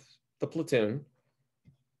member of the platoon.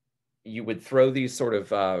 You would throw these sort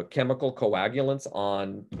of chemical coagulants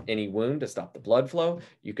on any wound to stop the blood flow.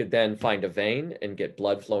 You could then find a vein and get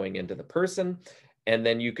blood flowing into the person. And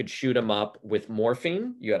then you could shoot them up with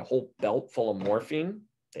morphine. You had a whole belt full of morphine.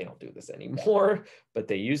 They don't do this anymore, but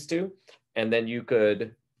they used to. And then you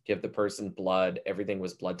could give the person blood. Everything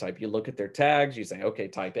was blood type. You look at their tags. You say, okay,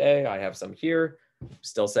 type A, I have some here.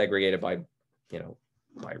 Still segregated by,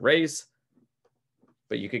 by race.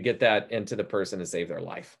 But you could get that into the person to save their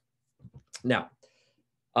life. Now,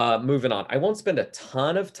 moving on. I won't spend a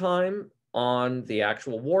ton of time on the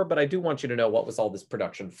actual war, but I do want you to know what was all this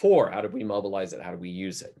production for? How did we mobilize it? How do we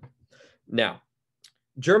use it? Now,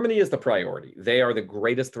 Germany is the priority. They are the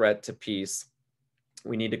greatest threat to peace.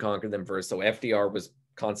 We need to conquer them first. So FDR was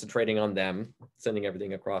concentrating on them, sending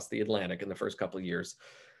everything across the Atlantic in the first couple of years.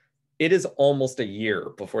 It is almost a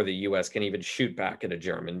year before the US can even shoot back at a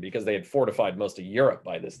German because they had fortified most of Europe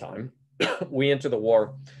by this time. We enter the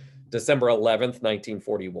war December 11th,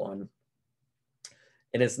 1941.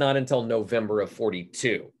 And it's not until November of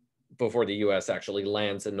 42 before the US actually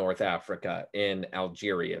lands in North Africa in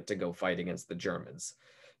Algeria to go fight against the Germans.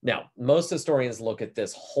 Now, most historians look at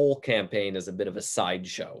this whole campaign as a bit of a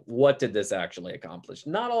sideshow. What did this actually accomplish?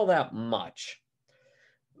 Not all that much,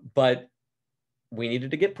 but we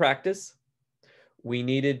needed to get practice. We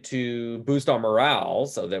needed to boost our morale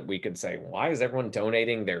so that we could say, why is everyone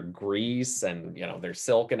donating their grease and, their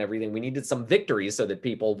silk and everything? We needed some victories so that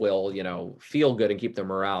people will, feel good and keep their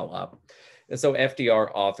morale up. And so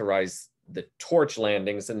FDR authorized the torch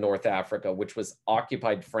landings in North Africa, which was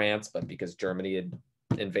occupied France, but because Germany had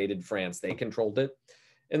invaded France, they controlled it.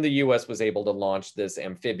 And the US was able to launch this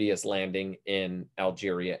amphibious landing in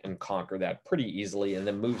Algeria and conquer that pretty easily, and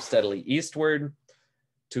then move steadily eastward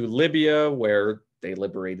to Libya, where they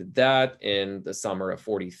liberated that in the summer of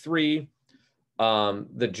 43.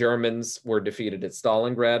 The Germans were defeated at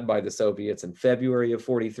Stalingrad by the Soviets in February of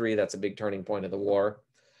 43. That's a big turning point of the war.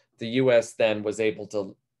 The US then was able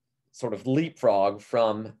to sort of leapfrog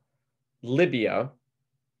from Libya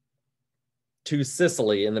to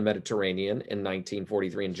Sicily in the Mediterranean in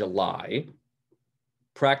 1943 in July,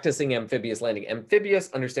 practicing amphibious landing.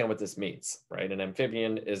 Amphibious, understand what this means, right? An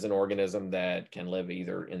amphibian is an organism that can live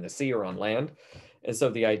either in the sea or on land. And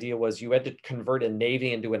so the idea was you had to convert a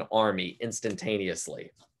navy into an army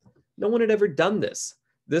instantaneously. No one had ever done this.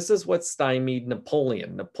 This is what stymied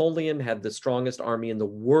Napoleon. Napoleon had the strongest army in the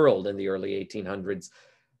world in the early 1800s.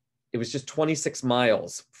 It was just 26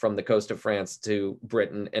 miles from the coast of France to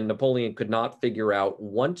Britain, and Napoleon could not figure out,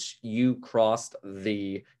 once you crossed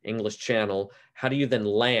the English Channel, how do you then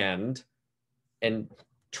land and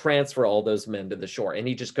transfer all those men to the shore? And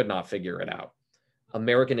he just could not figure it out.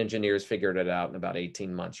 American engineers figured it out in about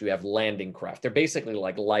 18 months. You have landing craft. They're basically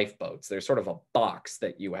like lifeboats. They're sort of a box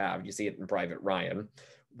that you have. You see it in Private Ryan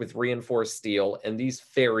with reinforced steel, and these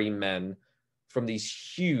ferrymen from these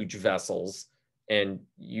huge vessels, and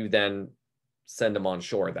you then send them on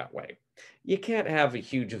shore that way. You can't have a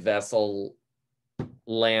huge vessel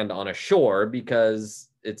land on a shore because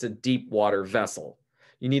it's a deep water vessel.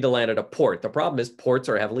 You need to land at a port. The problem is ports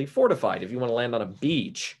are heavily fortified. If you want to land on a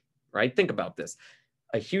beach, right? Think about this.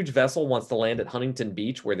 A huge vessel wants to land at Huntington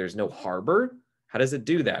Beach where there's no harbor. How does it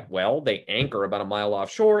do that? Well, they anchor about a mile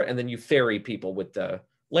offshore, and then you ferry people with the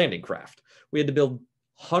landing craft. We had to build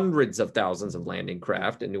hundreds of thousands of landing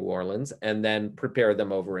craft in New Orleans and then prepare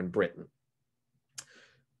them over in Britain.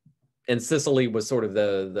 And Sicily was sort of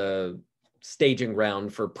the staging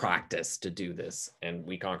ground for practice to do this. And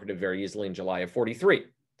we conquered it very easily in July of 43.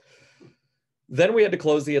 Then we had to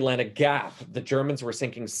close the Atlantic Gap. The Germans were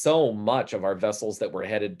sinking so much of our vessels that were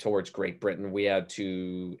headed towards Great Britain. We had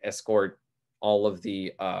to escort all of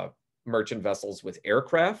the merchant vessels with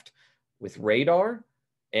aircraft, with radar,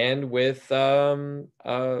 and with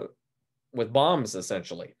with bombs,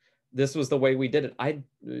 essentially. This was the way we did it.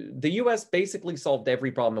 The US basically solved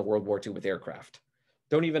every problem in World War II with aircraft.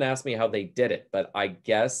 Don't even ask me how they did it, but I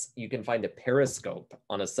guess you can find a periscope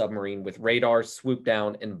on a submarine with radar, swoop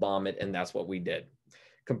down and bomb it, and that's what we did.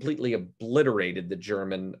 Completely obliterated the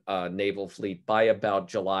German naval fleet by about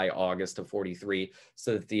July, August of 43,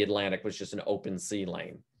 so that the Atlantic was just an open sea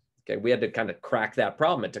lane. Okay, we had to kind of crack that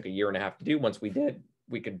problem. It took a year and a half to do. Once we did,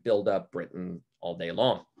 we could build up Britain all day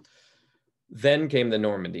long. Then came the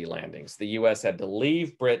Normandy landings. The US had to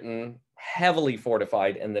leave Britain, heavily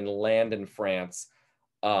fortified, and then land in France.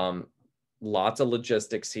 Lots of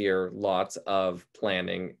logistics here, lots of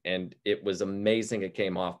planning, and it was amazing it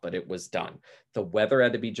came off, but it was done. The weather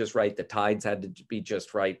had to be just right. The tides had to be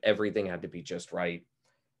just right. Everything had to be just right.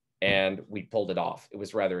 And we pulled it off. It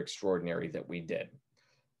was rather extraordinary that we did.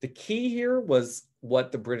 The key here was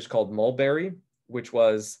what the British called Mulberry, which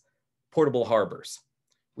was portable harbors.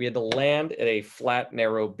 We had to land at a flat,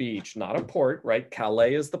 narrow beach, not a port, right?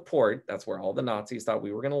 Calais is the port. That's where all the Nazis thought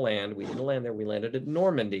we were going to land. We didn't land there. We landed at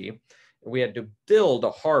Normandy. We had to build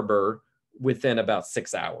a harbor within about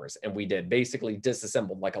 6 hours. And we did, basically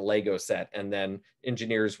disassembled like a Lego set. And then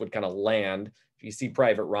engineers would kind of land. If you see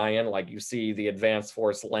Private Ryan, like you see the advanced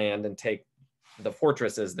force land and take the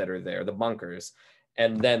fortresses that are there, the bunkers.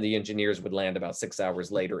 And then the engineers would land about 6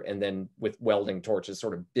 hours later, and then with welding torches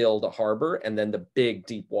sort of build a harbor. And then the big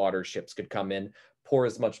deep water ships could come in, pour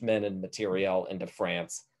as much men and material into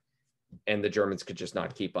France, and the Germans could just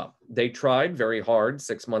not keep up. They tried very hard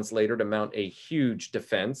 6 months later to mount a huge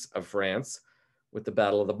defense of France with the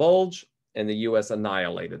Battle of the Bulge, and the US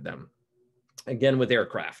annihilated them. Again, with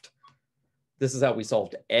aircraft. This is how we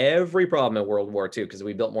solved every problem in World War II, because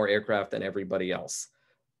we built more aircraft than everybody else.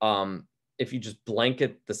 If you just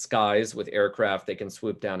blanket the skies with aircraft, they can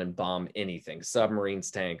swoop down and bomb anything, submarines,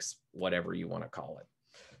 tanks, whatever you want to call it.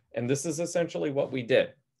 And this is essentially what we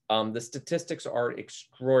did. The statistics are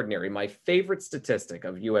extraordinary. My favorite statistic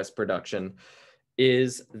of US production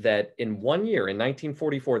is that in 1 year, in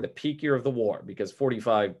 1944, the peak year of the war, because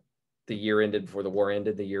 45, the year ended before the war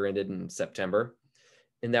ended, the year ended in September.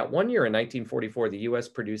 In that 1 year in 1944, the US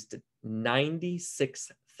produced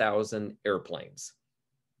 96,000 airplanes,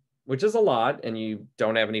 which is a lot, and you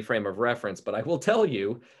don't have any frame of reference, but I will tell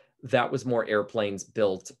you that was more airplanes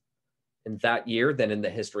built in that year than in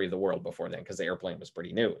the history of the world before then, because the airplane was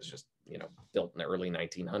pretty new. It was just, built in the early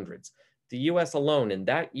 1900s. The US alone in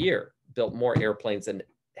that year built more airplanes than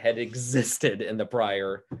had existed in the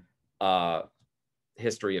prior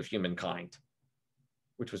history of humankind,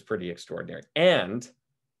 which was pretty extraordinary. And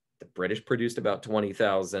the British produced about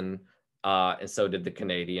 20,000, and so did the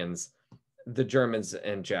Canadians. The Germans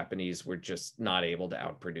and Japanese were just not able to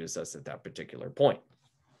outproduce us at that particular point.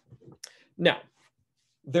 Now,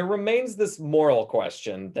 there remains this moral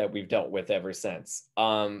question that we've dealt with ever since.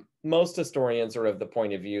 Most historians are of the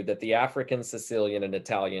point of view that the African, Sicilian, and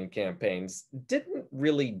Italian campaigns didn't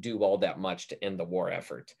really do all that much to end the war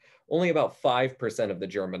effort. Only about 5% of the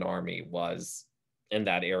German army was in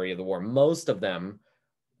that area of the war. Most of them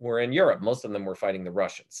were in Europe. Most of them were fighting the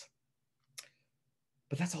Russians.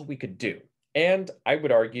 But that's all we could do. And I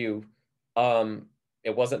would argue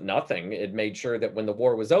it wasn't nothing. It made sure that when the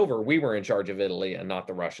war was over, we were in charge of Italy and not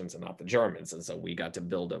the Russians and not the Germans. And so we got to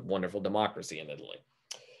build a wonderful democracy in Italy.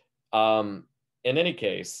 In any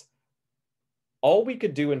case, all we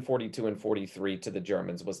could do in 42 and 43 to the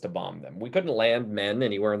Germans was to bomb them. We couldn't land men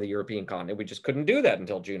anywhere in the European continent. We just couldn't do that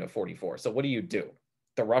until June of 44. So what do?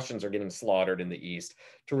 The Russians are getting slaughtered in the East.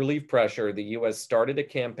 To relieve pressure, the US started a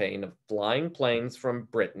campaign of flying planes from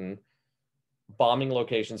Britain, bombing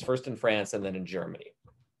locations first in France and then in Germany.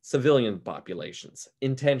 Civilian populations,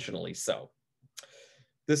 intentionally so.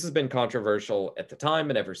 This has been controversial at the time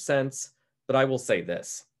and ever since, but I will say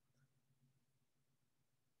this.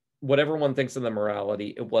 Whatever one thinks of the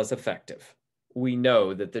morality, it was effective. We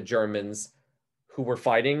know that the Germans who were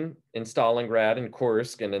fighting in Stalingrad and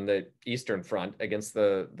Kursk and in the Eastern Front against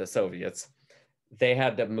the Soviets, they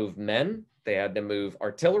had to move men, they had to move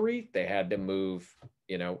artillery, they had to move,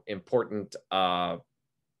 important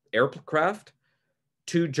aircraft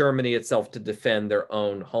to Germany itself to defend their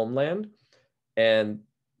own homeland. And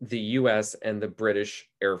the US and the British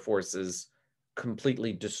Air Forces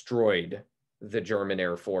completely destroyed the German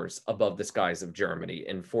Air Force above the skies of Germany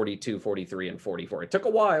in 42, 43, and 44. It took a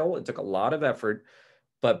while, it took a lot of effort,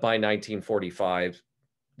 but by 1945,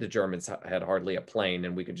 the Germans had hardly a plane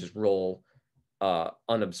and we could just roll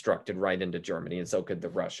unobstructed right into Germany, and so could the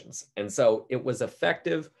Russians. And so it was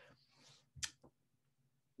effective,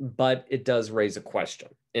 but it does raise a question.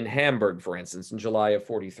 In Hamburg, for instance, in July of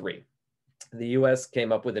 43, the US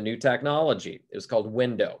came up with a new technology. It was called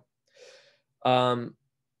Window.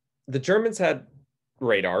 The Germans had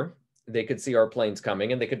radar. They could see our planes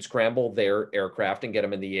coming, and they could scramble their aircraft and get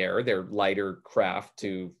them in the air, their lighter craft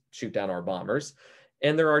to shoot down our bombers,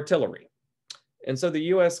 and their artillery. And so the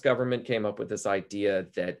US government came up with this idea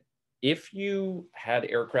that if you had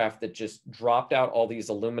aircraft that just dropped out all these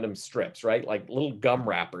aluminum strips, right? Like little gum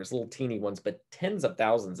wrappers, little teeny ones, but tens of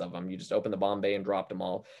thousands of them, you just open the bomb bay and dropped them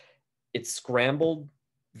all. It scrambled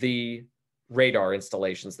the radar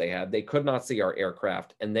installations they had. They could not see our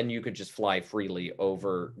aircraft, and then you could just fly freely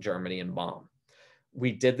over Germany and bomb.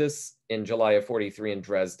 We did this in July of 43 in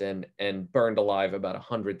Dresden and burned alive about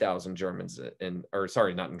 100,000 Germans or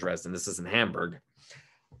sorry, not in Dresden. This is in Hamburg.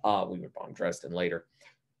 We would bomb Dresden later.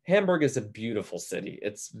 Hamburg is a beautiful city.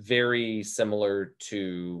 It's very similar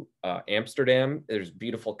to Amsterdam. There's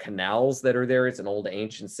beautiful canals that are there. It's an old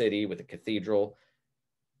ancient city with a cathedral.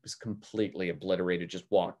 It was completely obliterated, just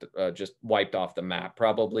wiped off the map.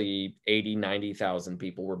 Probably 80, 90,000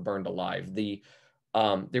 people were burned alive.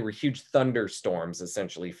 There were huge thunderstorms,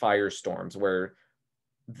 essentially firestorms, where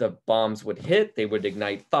the bombs would hit, they would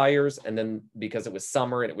ignite fires, and then because it was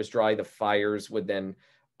summer and it was dry, the fires would then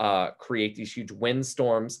create these huge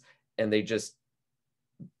windstorms, and they just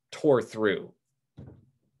tore through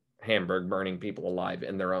Hamburg, burning people alive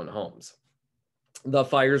in their own homes. The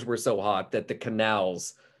fires were so hot that the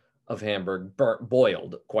canals of Hamburg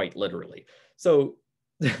boiled, quite literally. So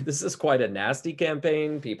this is quite a nasty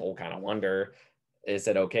campaign. People kind of wonder, is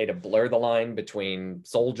it okay to blur the line between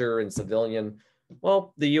soldier and civilian?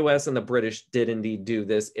 Well, the US and the British did indeed do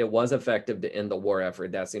this. It was effective to end the war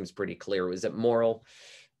effort. That seems pretty clear. Was it moral?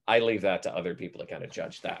 I leave that to other people to kind of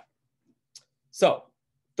judge that. So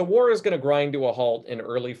the war is going to grind to a halt in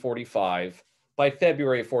early 45. By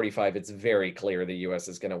February 45, it's very clear the US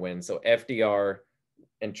is going to win. So FDR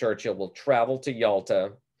and Churchill will travel to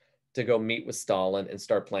Yalta to go meet with Stalin and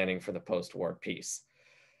start planning for the post-war peace.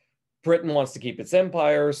 Britain wants to keep its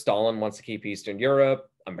empire. Stalin wants to keep Eastern Europe.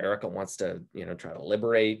 America wants to, try to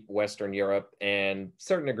liberate Western Europe, and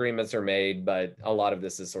certain agreements are made, but a lot of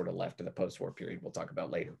this is sort of left to the post-war period we'll talk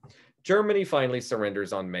about later. Germany finally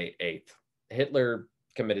surrenders on May 8th. Hitler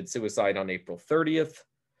committed suicide on April 30th.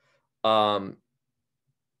 And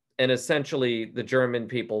essentially the German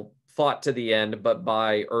people fought to the end, but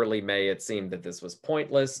by early May, it seemed that this was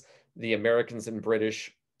pointless. The Americans and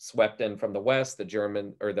British swept in from the west,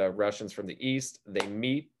 the Russians from the east. They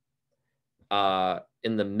meet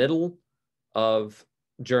in the middle of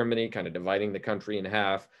Germany, kind of dividing the country in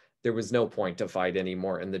half. There was no point to fight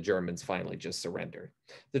anymore, and the Germans finally just surrendered.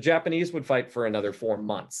 The Japanese would fight for another 4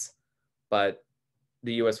 months, but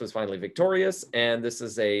the US was finally victorious, and this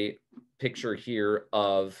is a picture here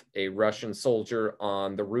of a Russian soldier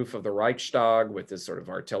on the roof of the Reichstag with this sort of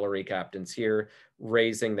artillery captains here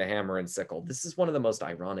raising the hammer and sickle. This is one of the most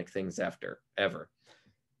ironic things ever.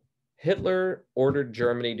 Hitler ordered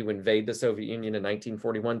Germany to invade the Soviet Union in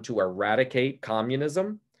 1941 to eradicate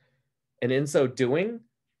communism. And in so doing,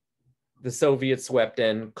 the Soviets swept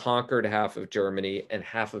in, conquered half of Germany, and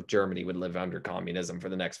half of Germany would live under communism for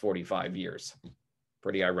the next 45 years.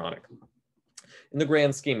 Pretty ironic. In the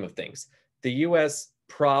grand scheme of things, the US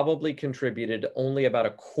probably contributed only about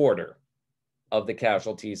a quarter of the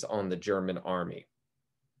casualties on the German army,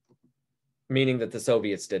 meaning that the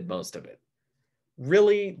Soviets did most of it.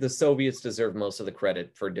 Really, the Soviets deserve most of the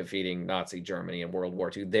credit for defeating Nazi Germany in World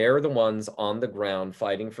War II. They're the ones on the ground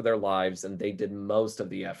fighting for their lives, and they did most of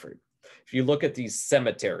the effort. If you look at these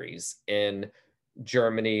cemeteries in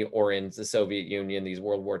Germany or in the Soviet Union, these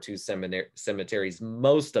World War II cemeteries,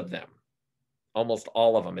 most of them, almost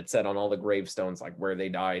all of them, it said on all the gravestones like where they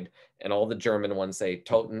died, and all the German ones say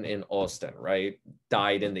Toten in Osten, right?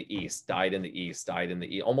 Died in the East, died in the East, died in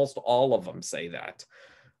the East. Almost all of them say that.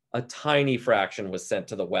 A tiny fraction was sent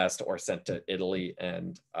to the West or sent to Italy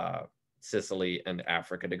and Sicily and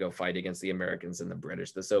Africa to go fight against the Americans and the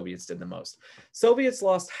British. The Soviets did the most. Soviets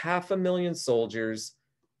lost 500,000 soldiers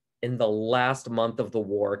in the last month of the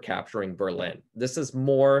war capturing Berlin. This is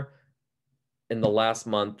more in the last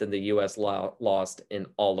month than the US lost in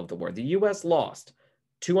all of the war. The US lost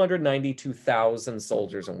 292,000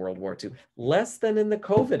 soldiers in World War II, less than in the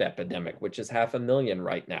COVID epidemic, which is 500,000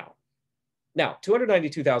 right now. Now,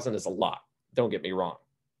 292,000 is a lot, don't get me wrong.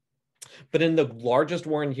 But in the largest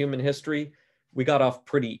war in human history, we got off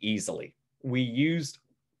pretty easily. We used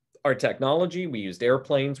our technology, we used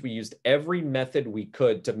airplanes, we used every method we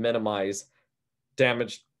could to minimize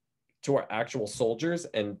damage to our actual soldiers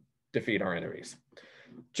and defeat our enemies.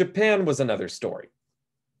 Japan was another story.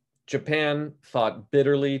 Japan fought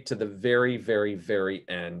bitterly to the very, very, very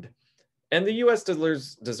end. And the US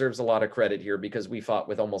deserves a lot of credit here because we fought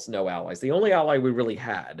with almost no allies. The only ally we really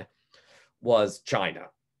had was China.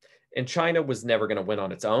 And China was never going to win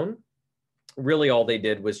on its own. Really, all they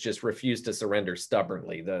did was just refuse to surrender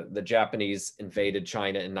stubbornly. The Japanese invaded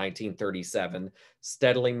China in 1937,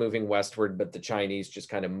 steadily moving westward, but the Chinese just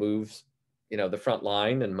kind of moved, the front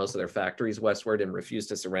line and most of their factories westward and refused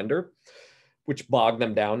to surrender, which bogged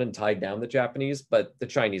them down and tied down the Japanese. But the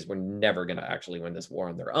Chinese were never going to actually win this war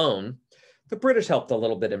on their own. The British helped a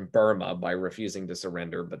little bit in Burma by refusing to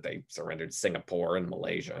surrender, but they surrendered Singapore and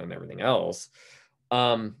Malaysia and everything else.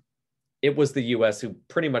 It was the US who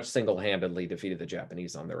pretty much single-handedly defeated the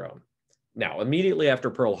Japanese on their own. Now, immediately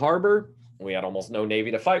after Pearl Harbor, we had almost no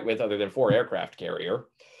Navy to fight with other than 4 aircraft carrier.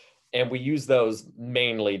 And we used those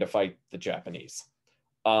mainly to fight the Japanese.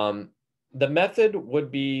 The method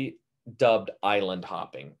would be dubbed island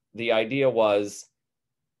hopping. The idea was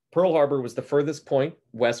Pearl Harbor was the furthest point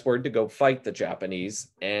westward to go fight the Japanese,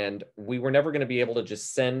 and we were never going to be able to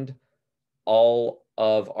just send all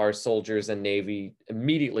of our soldiers and Navy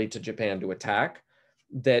immediately to Japan to attack,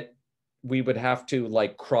 that we would have to,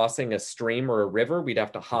 like crossing a stream or a river, we'd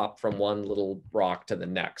have to hop from one little rock to the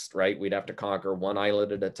next, right? We'd have to conquer one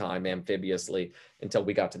island at a time amphibiously until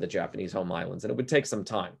we got to the Japanese home islands, and it would take some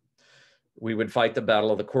time. We would fight the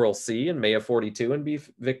Battle of the Coral Sea in May of 42 and be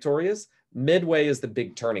victorious. Midway is the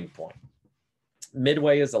big turning point.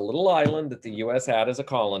 Midway is a little island that the US had as a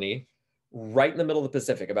colony right in the middle of the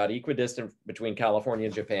Pacific, about equidistant between California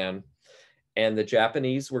and Japan. And the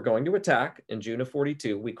Japanese were going to attack in June of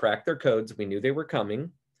 42. We cracked their codes. We knew they were coming.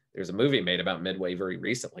 There's a movie made about Midway very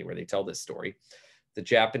recently where they tell this story. The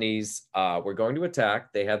Japanese were going to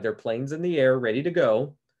attack. They had their planes in the air ready to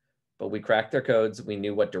go, but we cracked their codes. We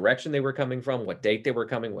knew what direction they were coming from, what date they were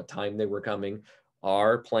coming, what time they were coming.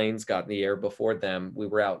 Our planes got in the air before them. We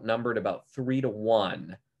were outnumbered about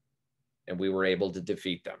 3-1, and we were able to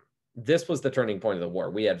defeat them. This was the turning point of the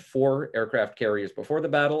war. We had 4 aircraft carriers before the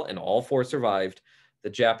battle, and all 4 survived. The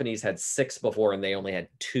Japanese had 6 before, and they only had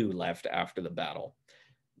 2 left after the battle.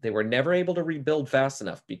 They were never able to rebuild fast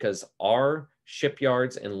enough because our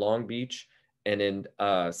shipyards in Long Beach and in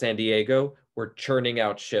San Diego were churning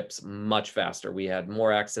out ships much faster. We had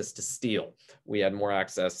more access to steel. We had more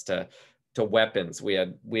access to weapons. We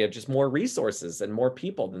had just more resources and more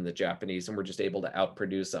people than the Japanese, and we're just able to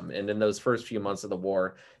outproduce them. And in those first few months of the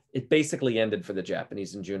war, it basically ended for the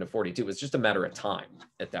Japanese in June of 42. It was just a matter of time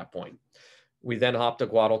at that point. We then hopped to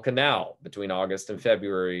Guadalcanal between August and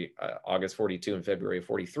February, August 42 and February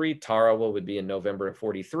 43. Tarawa would be in November of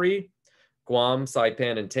 43. Guam,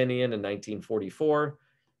 Saipan, and Tinian in 1944.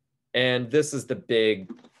 And this is the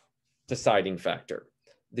big deciding factor.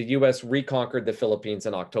 The US reconquered the Philippines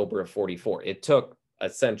in October of 44. It took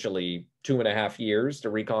essentially 2.5 years to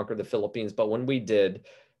reconquer the Philippines, but when we did,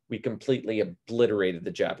 we completely obliterated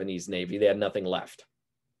the Japanese Navy. They had nothing left.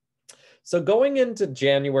 So going into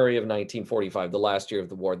January of 1945, the last year of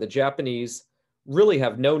the war, the Japanese really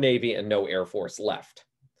have no Navy and no Air Force left.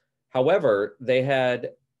 However, they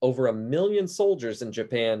had over 1 million soldiers in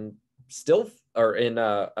Japan still, or in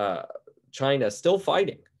China, still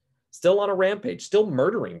fighting, still on a rampage, still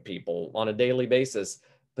murdering people on a daily basis,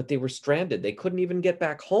 but they were stranded. They couldn't even get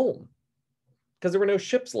back home because there were no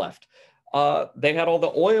ships left. They had all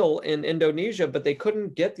the oil in Indonesia, but they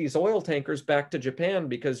couldn't get these oil tankers back to Japan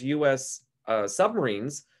because US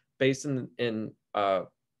submarines based in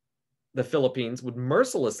the Philippines would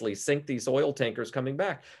mercilessly sink these oil tankers coming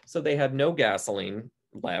back. So they had no gasoline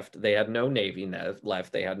left. They had no Navy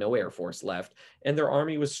left. They had no Air Force left. And their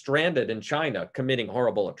army was stranded in China, committing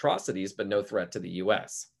horrible atrocities, but no threat to the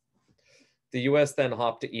US. The US then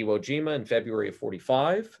hopped to Iwo Jima in February of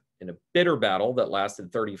 45 in a bitter battle that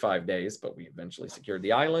lasted 35 days, but we eventually secured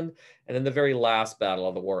the island. And then the very last battle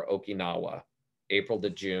of the war, Okinawa, April to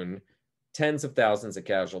June, tens of thousands of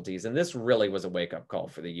casualties. And this really was a wake-up call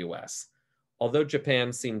for the US. Although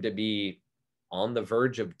Japan seemed to be on the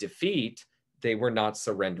verge of defeat, they were not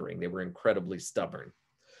surrendering. They were incredibly stubborn.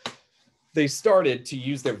 They started to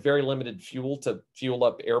use their very limited fuel to fuel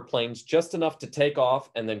up airplanes just enough to take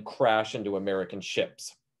off and then crash into American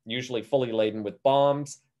ships, usually fully laden with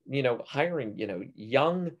bombs, hiring,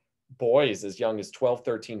 young boys as young as 12,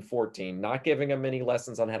 13, 14, not giving them any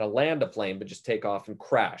lessons on how to land a plane, but just take off and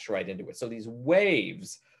crash right into it. So these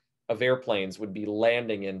waves of airplanes would be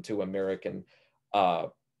landing into American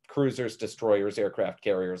cruisers, destroyers, aircraft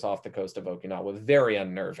carriers off the coast of Okinawa, very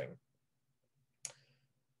unnerving.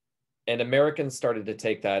 And Americans started to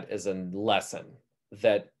take that as a lesson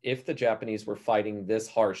that if the Japanese were fighting this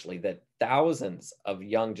harshly, that thousands of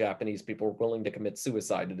young Japanese people were willing to commit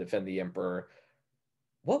suicide to defend the emperor,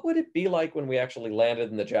 what would it be like when we actually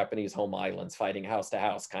landed in the Japanese home islands fighting house to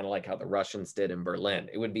house, kind of like how the Russians did in Berlin?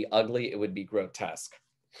 It would be ugly. It would be grotesque.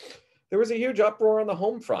 There was a huge uproar on the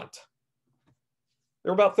home front.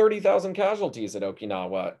 There were about 30,000 casualties at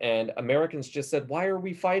Okinawa, and Americans just said, why are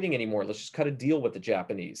we fighting anymore? Let's just cut a deal with the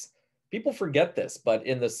Japanese. People forget this, but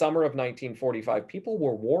in the summer of 1945, people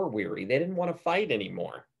were war weary. They didn't want to fight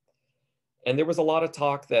anymore. And there was a lot of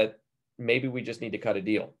talk that maybe we just need to cut a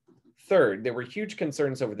deal. Third, there were huge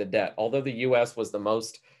concerns over the debt. Although the US was the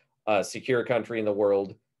most secure country in the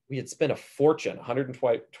world, we had spent a fortune,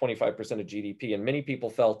 125% of GDP, and many people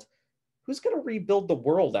felt, who's going to rebuild the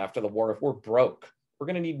world after the war if we're broke? We're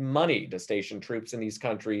going to need money to station troops in these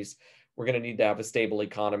countries. We're going to need to have a stable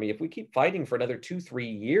economy. If we keep fighting for another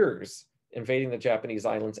 2-3 years, invading the Japanese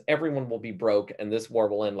islands, everyone will be broke, and this war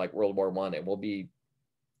will end like World War I. It will be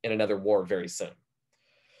in another war very soon.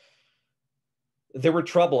 There were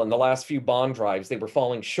trouble in the last few bond drives. They were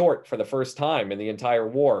falling short for the first time in the entire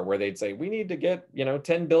war, where they'd say, we need to get,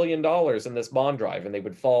 $10 billion in this bond drive, and they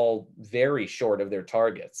would fall very short of their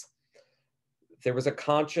targets. There was a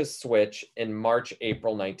conscious switch in March,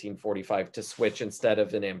 April 1945 to switch instead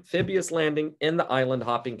of an amphibious landing in the island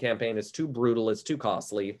hopping campaign. It's too brutal, it's too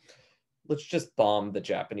costly. Let's just bomb the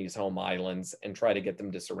Japanese home islands and try to get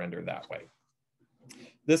them to surrender that way.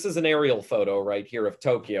 This is an aerial photo right here of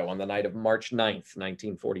Tokyo on the night of March 9th,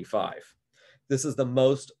 1945. This is the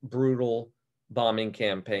most brutal bombing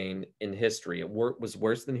campaign in history. It was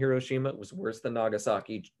worse than Hiroshima. It was worse than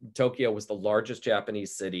Nagasaki. Tokyo was the largest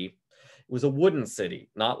Japanese city. It was a wooden city,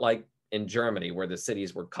 not like in Germany, where the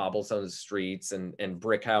cities were cobblestone streets and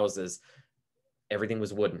brick houses. Everything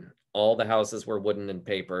was wooden. All the houses were wooden and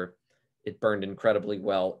paper. It burned incredibly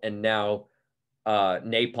well. And now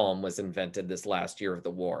napalm was invented this last year of the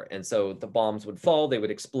war. And so the bombs would fall, they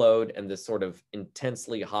would explode, and this sort of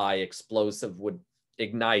intensely high explosive would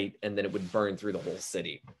ignite, and then it would burn through the whole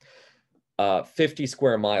city. 50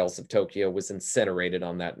 square miles of Tokyo was incinerated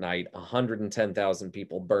on that night. 110,000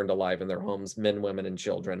 people burned alive in their homes, men, women, and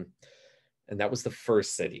children. And that was the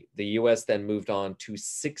first city. The US then moved on to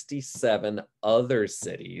 67 other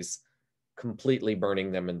cities, completely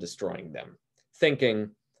burning them and destroying them, thinking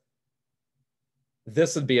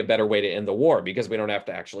this would be a better way to end the war because we don't have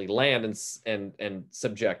to actually land and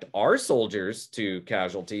subject our soldiers to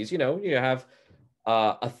casualties. You have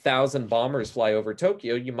 1,000 bombers fly over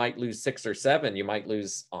Tokyo, you might lose 6 or 7. You might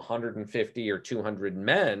lose 150 or 200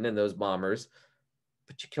 men in those bombers,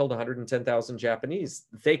 but you killed 110,000 Japanese.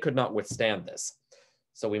 They could not withstand this.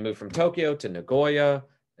 So we moved from Tokyo to Nagoya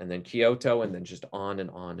and then Kyoto, and then just on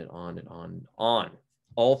and on and on and on and on,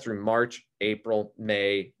 all through March, April,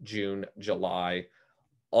 May, June, July,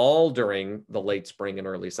 all during the late spring and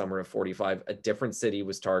early summer of 45. A different city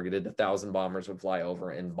was targeted. 1,000 bombers would fly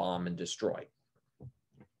over and bomb and destroy,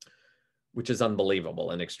 which is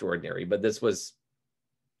unbelievable and extraordinary. But this was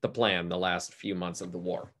the plan the last few months of the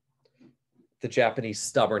war. The Japanese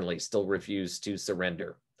stubbornly still refused to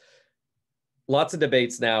surrender. Lots of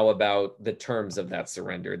debates now about the terms of that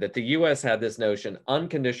surrender, that the US had this notion,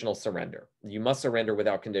 unconditional surrender. You must surrender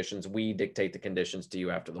without conditions. We dictate the conditions to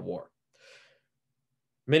you after the war.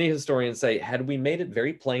 Many historians say, had we made it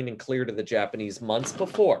very plain and clear to the Japanese months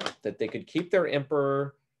before that they could keep their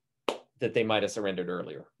emperor, that they might have surrendered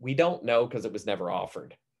earlier. We don't know because it was never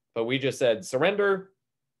offered. But we just said, surrender,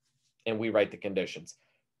 and we write the conditions.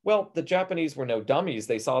 Well, the Japanese were no dummies.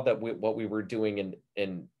 They saw that what we were doing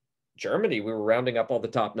in Germany, we were rounding up all the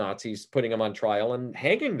top Nazis, putting them on trial, and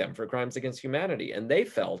hanging them for crimes against humanity. And they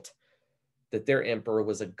felt that their emperor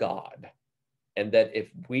was a god, and that if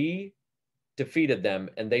we defeated them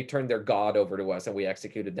and they turned their god over to us and we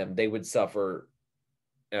executed them, they would suffer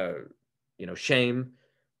shame,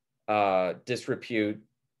 disrepute,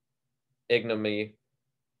 ignominy,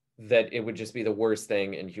 that it would just be the worst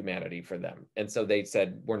thing in humanity for them. And so they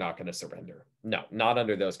said, we're not going to surrender. No, not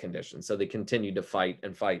under those conditions. So they continued to fight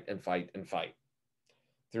and fight and fight and fight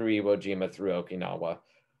through Iwo Jima, through Okinawa.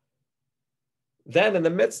 Then in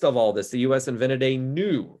the midst of all this, the US invented a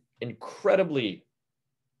new, incredibly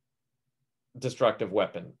destructive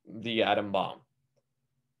weapon, the atom bomb.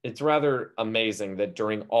 It's rather amazing that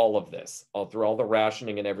during all of this, through all the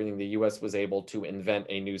rationing and everything, the US was able to invent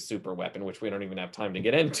a new super weapon, which we don't even have time to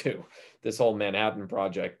get into, this whole Manhattan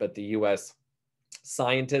Project. But the US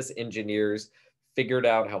scientists, engineers figured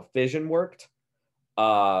out how fission worked.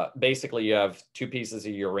 Basically, you have 2 pieces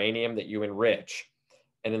of uranium that you enrich.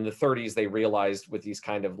 And in the 30s, they realized with these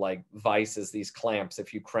kind of like vices, these clamps,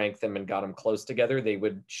 if you crank them and got them close together, they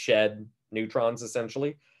would shed neutrons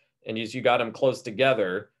essentially. And as you got them close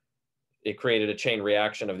together, it created a chain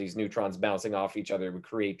reaction of these neutrons bouncing off each other. It would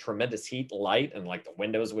create tremendous heat, light, and like the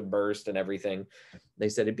windows would burst and everything. They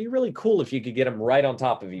said it'd be really cool if you could get them right on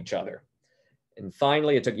top of each other. And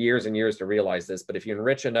finally, it took years and years to realize this, but if you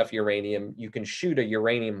enrich enough uranium, you can shoot a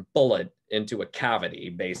uranium bullet into a cavity,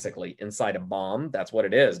 basically, inside a bomb. That's what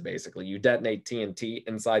it is, basically. You detonate TNT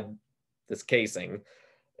inside this casing.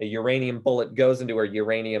 A uranium bullet goes into a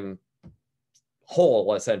uranium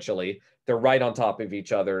hole, essentially. They're right on top of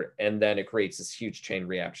each other, and then it creates this huge chain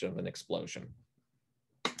reaction of an explosion.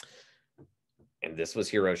 And this was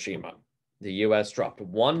Hiroshima. The US dropped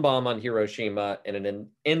one bomb on Hiroshima, and in an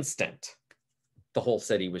instant, the whole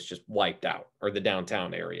city was just wiped out, or the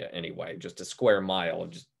downtown area anyway, just a square mile of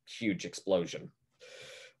just huge explosion.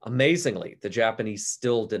 Amazingly, the Japanese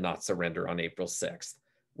still did not surrender on April 6th.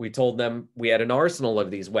 We told them we had an arsenal of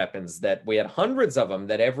these weapons, that we had hundreds of them,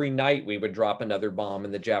 that every night we would drop another bomb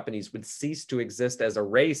and the Japanese would cease to exist as a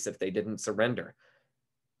race if they didn't surrender.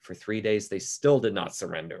 For 3 days, they still did not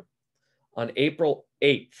surrender. On April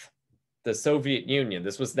 8th, the Soviet Union,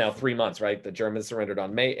 this was now 3 months, right? The Germans surrendered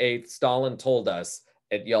on May 8th. Stalin told us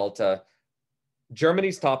at Yalta,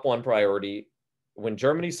 Germany's top one priority, when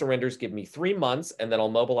Germany surrenders, give me 3 months and then I'll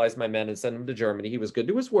mobilize my men and send them to Germany. He was good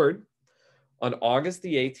to his word. On August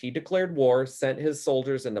the 8th, he declared war, sent his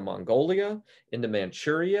soldiers into Mongolia, into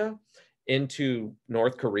Manchuria, into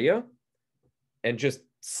North Korea, and just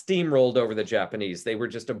steamrolled over the Japanese. They were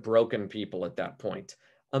just a broken people at that point.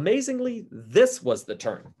 Amazingly, this was the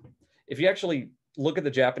turn. If you actually look at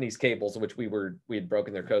the Japanese cables, which we had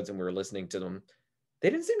broken their codes and we were listening to them, they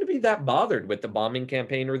didn't seem to be that bothered with the bombing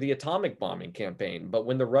campaign or the atomic bombing campaign. But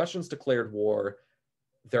when the Russians declared war,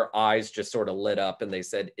 their eyes just sort of lit up and they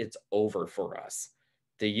said, it's over for us.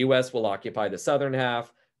 The US will occupy the southern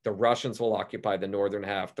half. The Russians will occupy the northern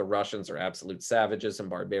half. The Russians are absolute savages and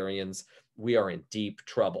barbarians. We are in deep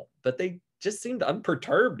trouble. But they just seemed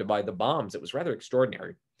unperturbed by the bombs. It was rather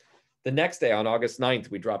extraordinary. The next day, on August 9th,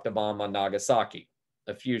 we dropped a bomb on Nagasaki,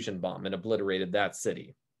 a fusion bomb, and obliterated that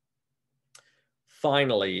city.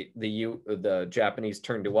 Finally, the Japanese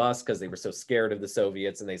turned to us because they were so scared of the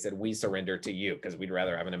Soviets, and they said, we surrender to you because we'd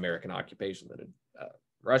rather have an American occupation than a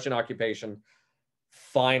Russian occupation.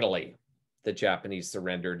 Finally, the Japanese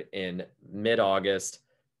surrendered in mid-August.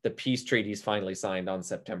 The peace treaties finally signed on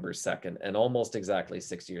September 2nd, and almost exactly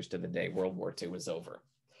 6 years to the day, World War II was over.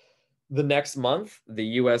 The next month, the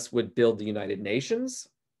US would build the United Nations.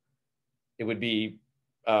 It would be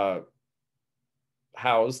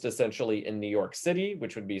housed essentially in New York City,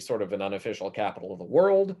 which would be sort of an unofficial capital of the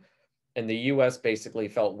world. And the US basically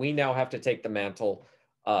felt, we now have to take the mantle.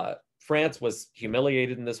 France was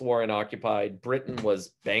humiliated in this war and occupied. Britain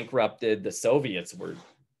was bankrupted. The Soviets were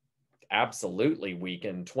absolutely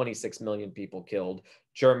weakened. 26 million people killed.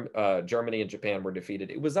 Germany and Japan were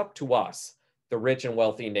defeated. It was up to us, the rich and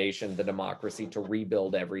wealthy nation, the democracy, to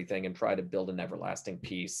rebuild everything and try to build an everlasting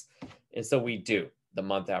peace. And so we do, the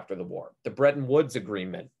month after the war. The Bretton Woods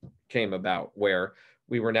Agreement came about, where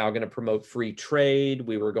we were now going to promote free trade.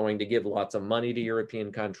 We were going to give lots of money to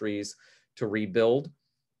European countries to rebuild.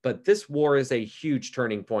 But this war is a huge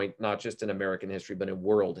turning point, not just in American history, but in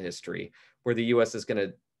world history, where the US is going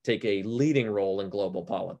to take a leading role in global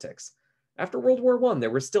politics. After World War I, there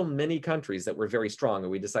were still many countries that were very strong,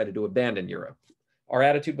 and we decided to abandon Europe. Our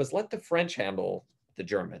attitude was, let the French handle the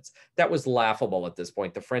Germans. That was laughable at this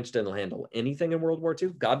point. The French didn't handle anything in World War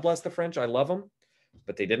II. God bless the French. I love them,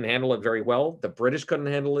 but they didn't handle it very well. The British couldn't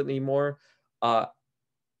handle it anymore.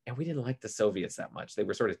 And we didn't like the Soviets that much. They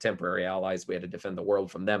were sort of temporary allies. We had to defend the world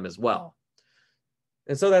from them as well.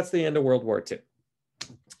 And so that's the end of World War II.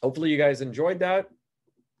 Hopefully you guys enjoyed that.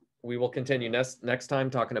 We will continue next time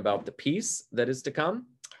talking about the peace that is to come.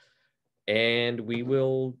 And we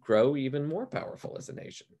will grow even more powerful as a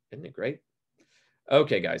nation. Isn't it great?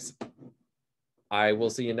 Okay, guys. I will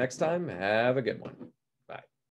see you next time. Have a good one.